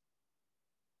magicians?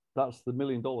 That's the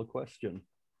million-dollar question.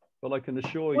 But I can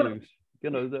assure you, you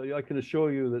know, I can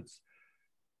assure you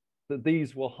that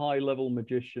these were high-level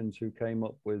magicians who came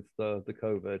up with the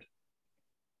COVID.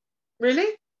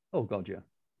 Really? Oh God, yeah.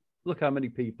 Look how many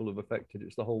people have affected.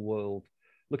 It's the whole world.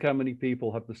 Look how many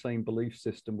people have the same belief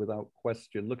system without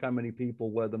question. Look how many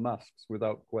people wear the masks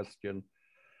without question.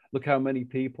 Look how many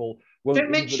people won't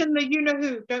Don't mention the you know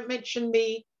who. Don't mention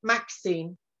the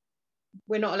Maxine.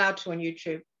 We're not allowed to on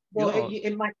YouTube. Well,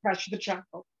 it might crash the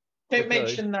channel. Don't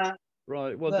mention that.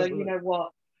 Right. Well, you know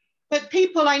what? But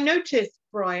people, I noticed,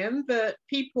 Brian, that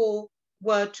people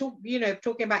were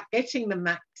talking about getting the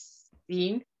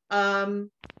Maxine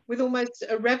with almost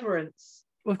a reverence.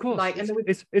 Well, of course, like,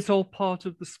 it's all part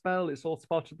of the spell. It's all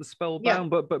part of the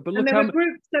spellbound. Yeah. But look, and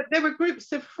there were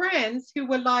groups of friends who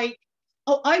were like,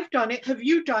 "Oh, I've done it. Have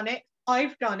you done it?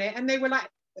 I've done it." And they were like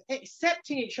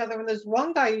accepting each other. And there's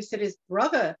one guy who said his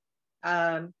brother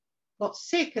got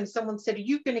sick, and someone said, "Are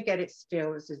you going to get it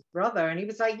still?" It was his brother, and he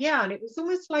was like, "Yeah." And it was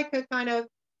almost like a kind of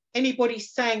anybody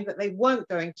saying that they weren't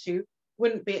going to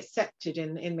wouldn't be accepted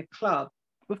in the club.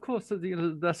 Of course, you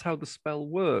know, that's how the spell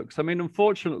works. I mean,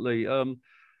 unfortunately,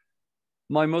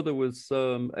 my mother was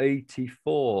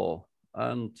 84,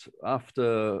 and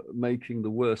after making the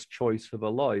worst choice of her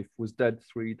life, was dead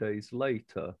 3 days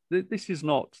later. This is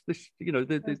not this. You know,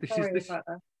 this is this.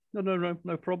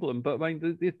 No problem. But I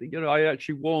mean, you know, I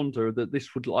actually warned her that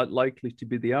this would likely to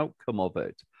be the outcome of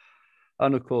it,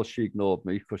 and of course, she ignored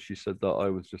me because she said that I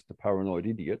was just a paranoid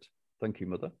idiot. Thank you,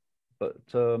 Mother. But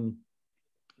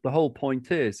the whole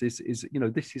point is you know,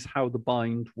 this is how the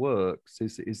bind works.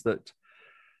 Is that,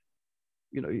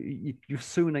 you know, you're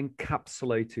soon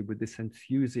encapsulated with this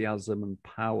enthusiasm and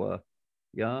power,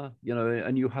 yeah, you know,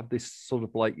 and you have this sort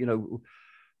of like, you know,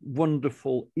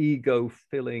 wonderful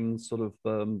ego-filling sort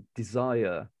of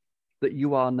desire that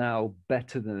you are now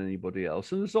better than anybody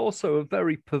else. And there's also a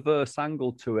very perverse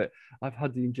angle to it. I've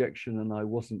had the injection and I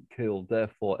wasn't killed,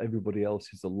 therefore everybody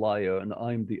else is a liar and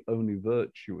I'm the only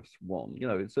virtuous one. You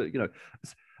know, it's you know,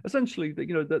 it's essentially that,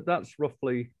 you know, that's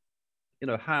roughly, you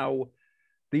know, how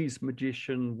these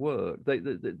magicians work.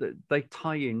 They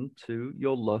tie into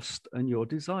your lust and your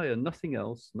desire, nothing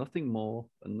else, nothing more,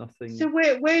 and nothing. So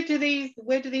where do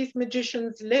these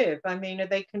magicians live? I mean, are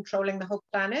they controlling the whole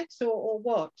planet or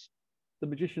what? The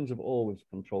magicians have always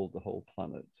controlled the whole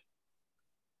planet.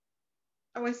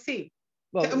 Oh, I see.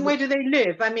 Well, and where do they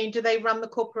live? I mean, do they run the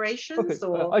corporations? Okay,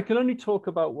 or I can only talk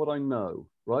about what I know,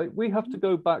 right? We have to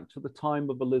go back to the time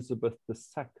of Elizabeth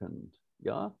II,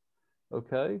 yeah?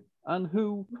 Okay, and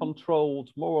who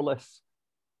controlled more or less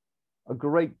a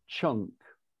great chunk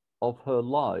of her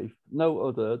life, no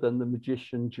other than the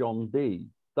magician John Dee.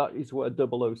 That is where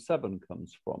 007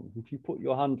 comes from. If you put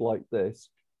your hand like this,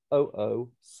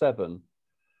 007,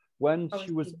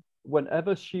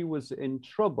 whenever she was in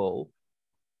trouble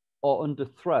or under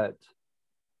threat,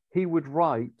 he would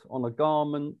write on a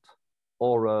garment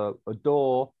or a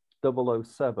door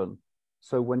 007.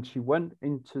 So when she went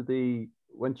into the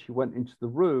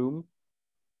room,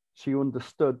 she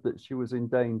understood that she was in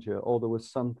danger, or there was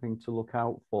something to look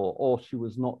out for, or she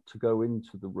was not to go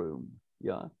into the room.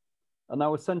 Yeah. And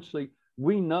now essentially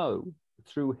we know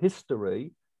through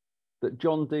history that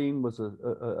John Dee was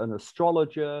an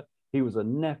astrologer. He was a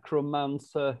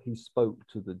necromancer. He spoke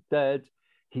to the dead.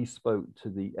 He spoke to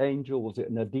the angel. Was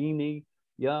it Nadini?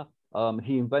 Yeah.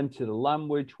 He invented a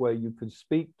language where you could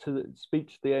speak to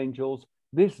the angels.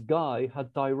 This guy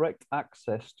had direct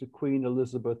access to Queen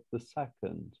Elizabeth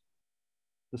II,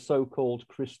 the so-called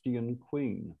Christian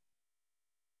queen.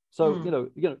 So,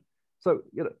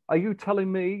 are you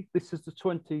telling me this is the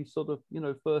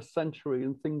 21st century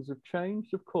and things have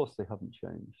changed? Of course they haven't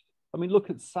changed. I mean, look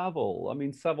at Savile. I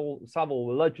mean, Savile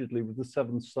allegedly was the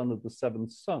seventh son of the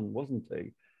seventh son, wasn't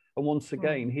he? And once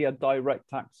again, he had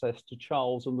direct access to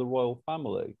Charles and the royal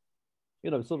family.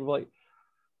 You know, sort of like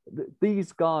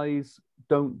these guys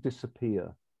don't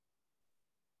disappear.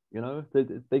 You know,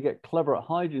 they get clever at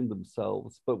hiding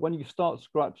themselves, but when you start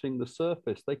scratching the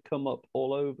surface, they come up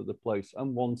all over the place.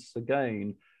 And once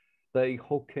again, they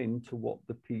hook into what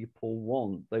the people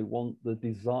want. They want the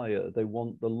desire, they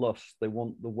want the lust, they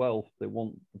want the wealth, they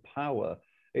want the power.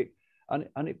 It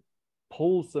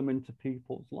pulls them into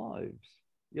people's lives.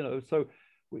 You know, so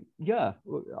yeah,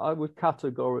 I would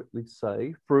categorically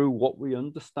say, through what we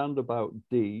understand about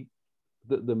D,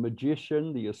 that the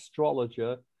magician, the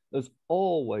astrologer, has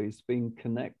always been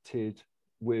connected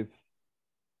with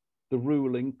the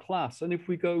ruling class. And if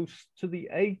we go to the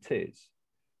 80s,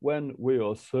 when we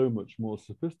are so much more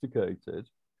sophisticated,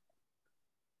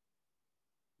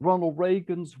 Ronald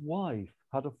Reagan's wife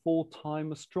had a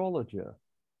full-time astrologer.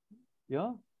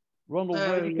 Yeah? Ronald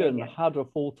Reagan had a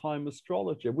full-time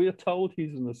astrologer. We are told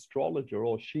he's an astrologer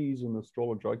or she's an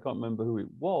astrologer. I can't remember who it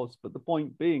was, but the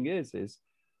point being is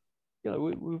you know,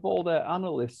 with all their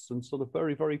analysts and sort of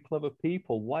very, very clever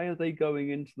people, why are they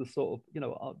going into the sort of, you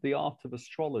know, the art of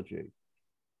astrology?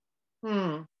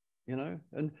 You know,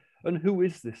 and who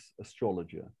is this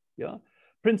astrologer? Yeah.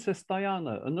 Princess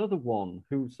Diana, another one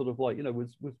who sort of like, you know,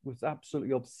 was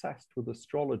absolutely obsessed with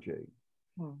astrology.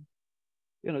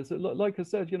 You know, so like I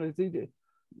said, you know,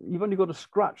 you've only got to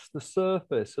scratch the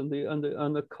surface, and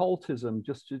the occultism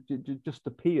just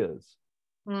appears.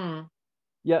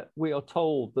 Yet we are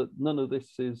told that none of this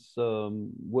is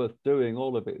worth doing.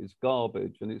 All of it is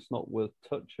garbage, and it's not worth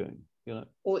touching. You know,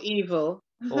 or evil,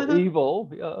 or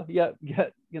evil. Yeah,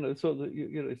 you know, sort of,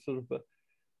 you know, sort of,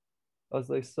 as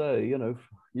they say, you know,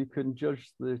 you can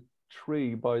judge the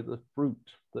tree by the fruit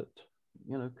that,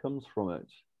 you know, comes from it.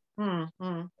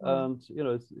 And you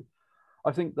know,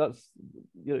 I think that's,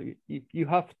 you know, you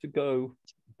have to go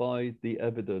by the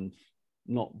evidence,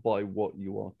 not by what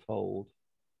you are told.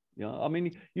 Yeah, I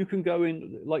mean, you can go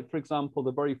in, like, for example,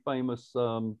 the very famous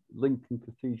Lincoln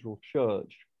Cathedral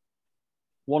Church.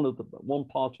 One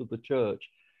part of the church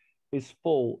is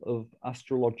full of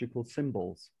astrological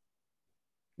symbols.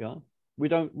 Yeah, we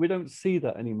don't see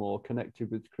that anymore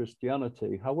connected with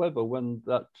Christianity. However, when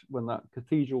that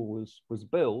cathedral was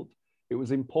built, it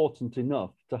was important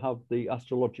enough to have the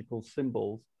astrological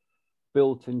symbols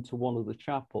built into one of the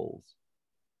chapels.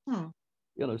 You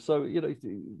know, so, you know,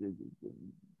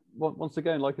 once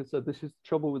again, like I said, this is the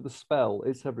trouble with the spell.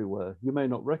 It's everywhere. You may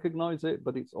not recognize it,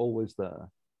 but it's always there.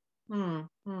 Oh,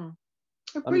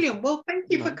 brilliant. Well, thank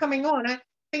you for coming on. I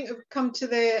think we've come to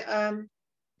the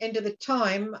end of the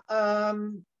time.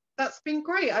 That's been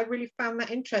great. I really found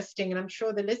that interesting, and I'm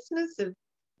sure the listeners have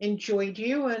enjoyed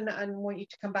you and want you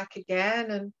to come back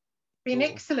again. And been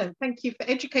excellent. Thank you for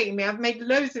educating me. I've made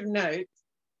loads of notes.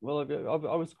 Well,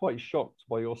 I was quite shocked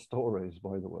by your stories,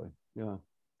 by the way. Yeah.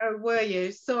 Oh, were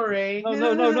you? Sorry.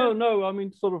 No. I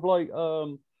mean, sort of like,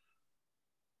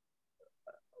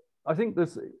 I think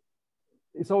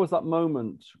it's always that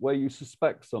moment where you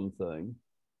suspect something,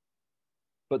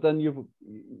 but then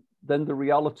the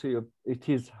reality of it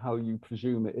is how you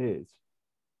presume it is,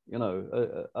 you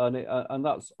know, and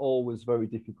that's always very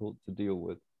difficult to deal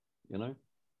with, you know.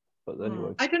 But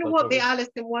anyway, I don't know what the Alice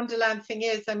in Wonderland thing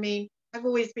is. I mean, I've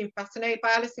always been fascinated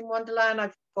by Alice in Wonderland.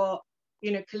 I've got,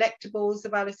 you know, collectibles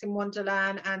of Alice in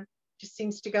Wonderland, and just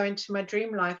seems to go into my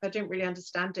dream life. I don't really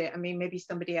understand it. I mean, maybe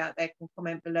somebody out there can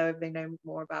comment below if they know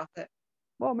more about it.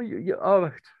 Well, I mean,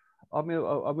 I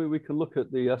mean, we can look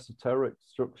at the esoteric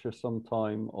structure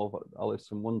sometime of Alice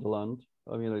in Wonderland.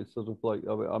 I mean, it's sort of like,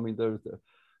 I mean,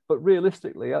 but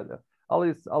realistically,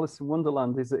 Alice in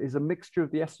Wonderland is a mixture of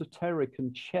the esoteric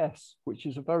and chess, which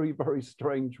is a very, very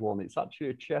strange one. It's actually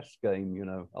a chess game, you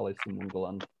know, Alice in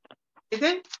Wonderland. Is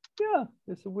it? Yeah,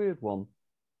 it's a weird one.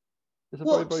 It's a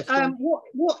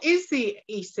what is the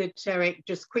esoteric,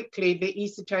 just quickly, the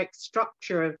esoteric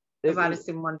structure of Alice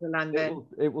in Wonderland then?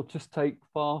 It will just take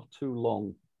far too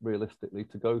long, realistically,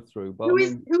 to go through. But who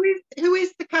is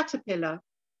the caterpillar?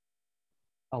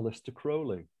 Aleister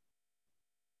Crowley.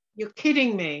 You're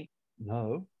kidding me.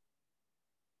 No.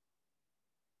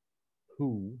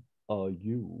 Who are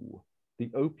you?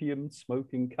 The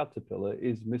opium-smoking caterpillar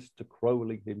is Mr.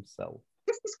 Crowley himself.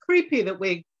 This is creepy that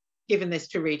we're given this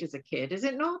to read as a kid, is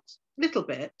it not? A little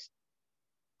bit.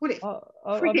 Well, it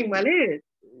freaking well is.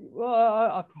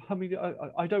 Well, I mean,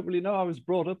 I don't really know. I was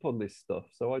brought up on this stuff,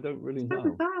 so I don't really know. So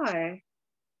was I.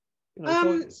 You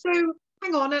know, so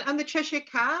hang on, and the Cheshire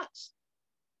Cat?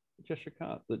 The Cheshire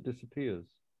Cat that disappears.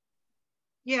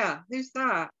 Yeah, who's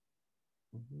that?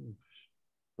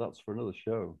 That's for another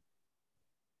show.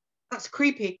 That's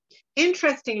creepy.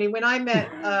 Interestingly, when I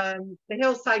met the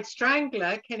Hillside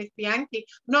Strangler, Kenneth Bianchi,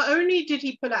 not only did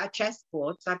he pull out a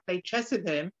chessboard, so I played chess with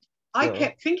him, I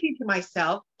kept thinking to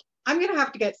myself, I'm going to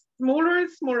have to get smaller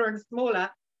and smaller and smaller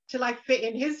till I fit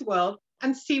in his world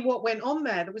and see what went on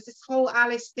there. There was this whole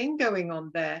Alice thing going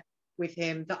on there with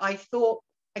him that I thought,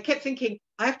 I kept thinking,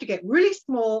 I have to get really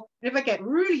small. And if I get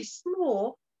really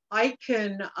small, I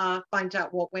can find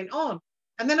out what went on.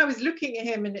 And then I was looking at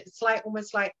him and it's like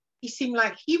almost like he seemed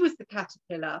like he was the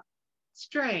caterpillar.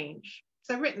 Strange.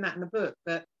 So I've written that in the book,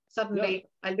 but suddenly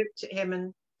I looked at him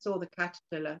and saw the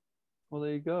caterpillar. Well,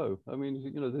 there you go. I mean,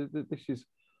 you know, this is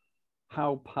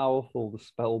how powerful the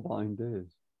spellbind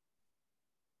is.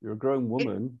 You're a grown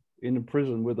woman in a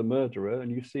prison with a murderer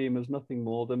and you see him as nothing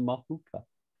more than Mahuka.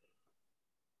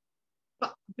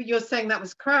 But you're saying that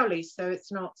was Crowley, so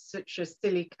it's not such a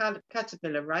silly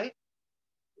caterpillar, right?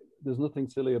 There's nothing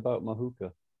silly about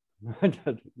Mahuka.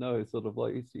 No, it's sort of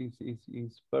like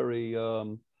he's very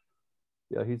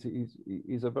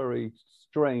he's a very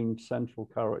strange central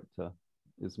character,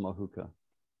 is Mahuka.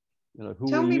 You know, who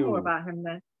tell me you? more about him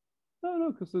then.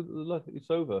 No, because it's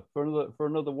over for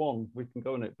another one. We can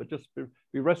go on it, but just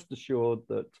be rest assured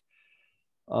that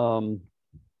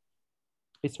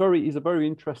he's a very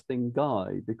interesting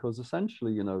guy, because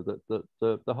essentially, you know, that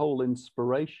the whole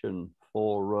inspiration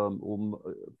for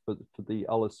the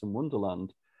Alice in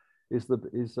Wonderland is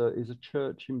a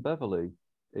church in Beverley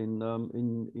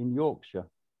in Yorkshire.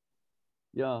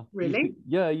 Yeah. Really?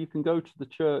 You can go to the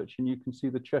church and you can see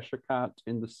the Cheshire Cat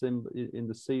in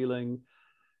the ceiling.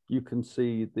 You can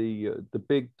see the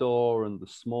big door and the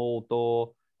small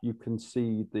door. You can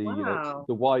see the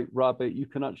White Rabbit. You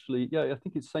can actually, I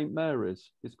think it's St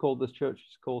Mary's. It's called, this church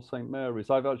is called St Mary's.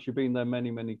 I've actually been there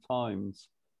many, many times.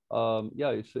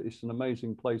 It's an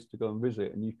amazing place to go and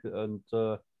visit, and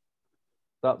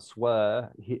that's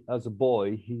where as a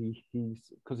boy, he's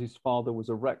because his father was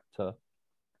a rector,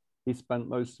 he spent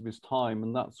most of his time,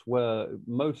 and that's where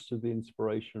most of the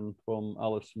inspiration from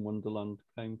Alice in Wonderland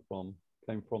came from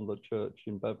the church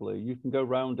in Beverley. You can go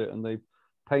around it and they've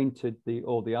painted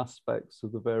all the aspects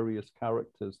of the various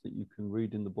characters that you can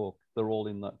read in the book. They're all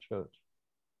in that church.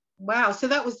 Wow, so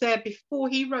that was there before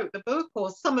he wrote the book, or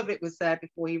some of it was there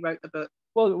before he wrote the book?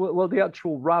 Well, the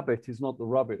actual rabbit is not the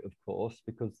rabbit, of course,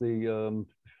 because the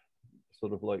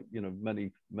sort of like, you know,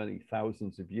 many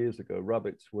thousands of years ago,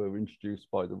 rabbits were introduced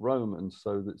by the Romans.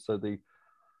 So the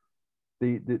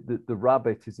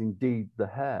rabbit is indeed the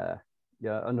hare.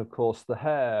 Yeah, and of course the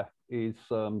hare is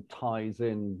ties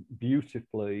in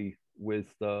beautifully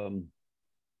with the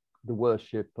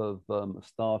worship of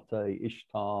Astarte,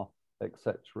 Ishtar,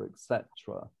 etc., etc.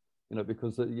 You know,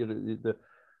 because the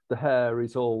hare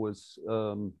is always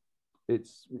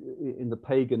it's in the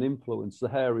pagan influence. The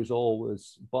hare is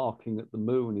always barking at the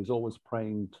moon, is always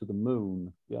praying to the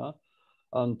moon. Yeah,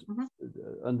 and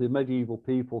the medieval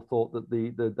people thought that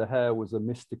the hare was a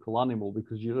mystical animal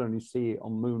because you'd only see it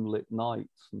on moonlit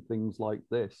nights and things like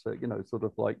this. So, you know, sort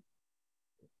of like,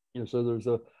 you know, so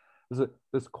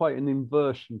there's quite an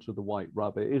inversion to the White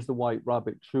Rabbit. Is the White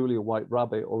Rabbit truly a white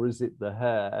rabbit, or is it the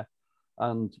hare?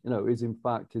 And, you know, is it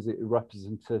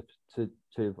representative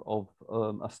of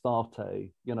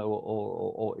Astarte, you know,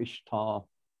 or Ishtar,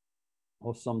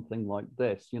 or something like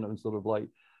this, you know, sort of like,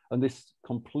 and this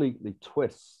completely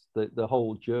twists the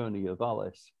whole journey of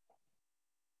Alice.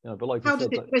 You know, but like how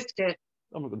did it twist it?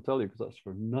 I'm not going to tell you because that's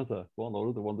for another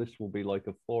one. This will be like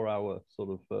a 4-hour sort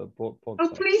of podcast. Oh,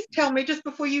 please tell me just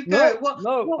before you go. What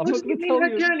do you mean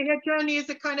her journey? Her journey is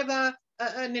a kind of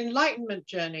an enlightenment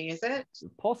journey, is it?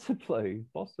 Possibly.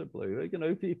 You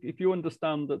know, if you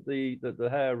understand that the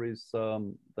hare is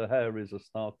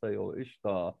Astarte or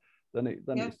Ishtar, then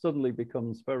it suddenly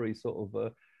becomes very sort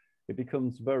of it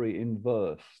becomes very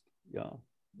inversed. Yeah,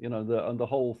 you know, the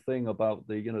whole thing about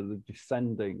the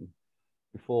descending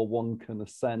before one can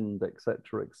ascend,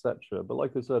 etc., etc. But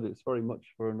like I said, it's very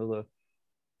much for another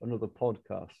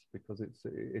podcast, because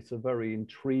it's a very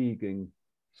intriguing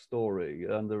story,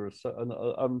 and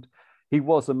and he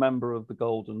was a member of the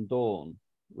Golden Dawn,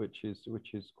 which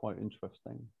is quite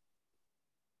interesting,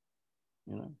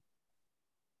 you know.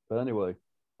 But anyway,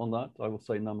 on that, I will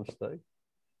say namaste,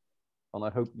 and I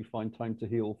hope you find time to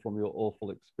heal from your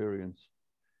awful experience.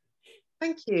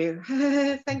 Thank you.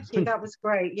 Thank you. That was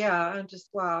great. Yeah, I'm just,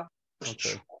 wow.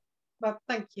 Okay. Well,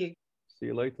 thank you. See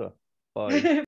you later. Bye.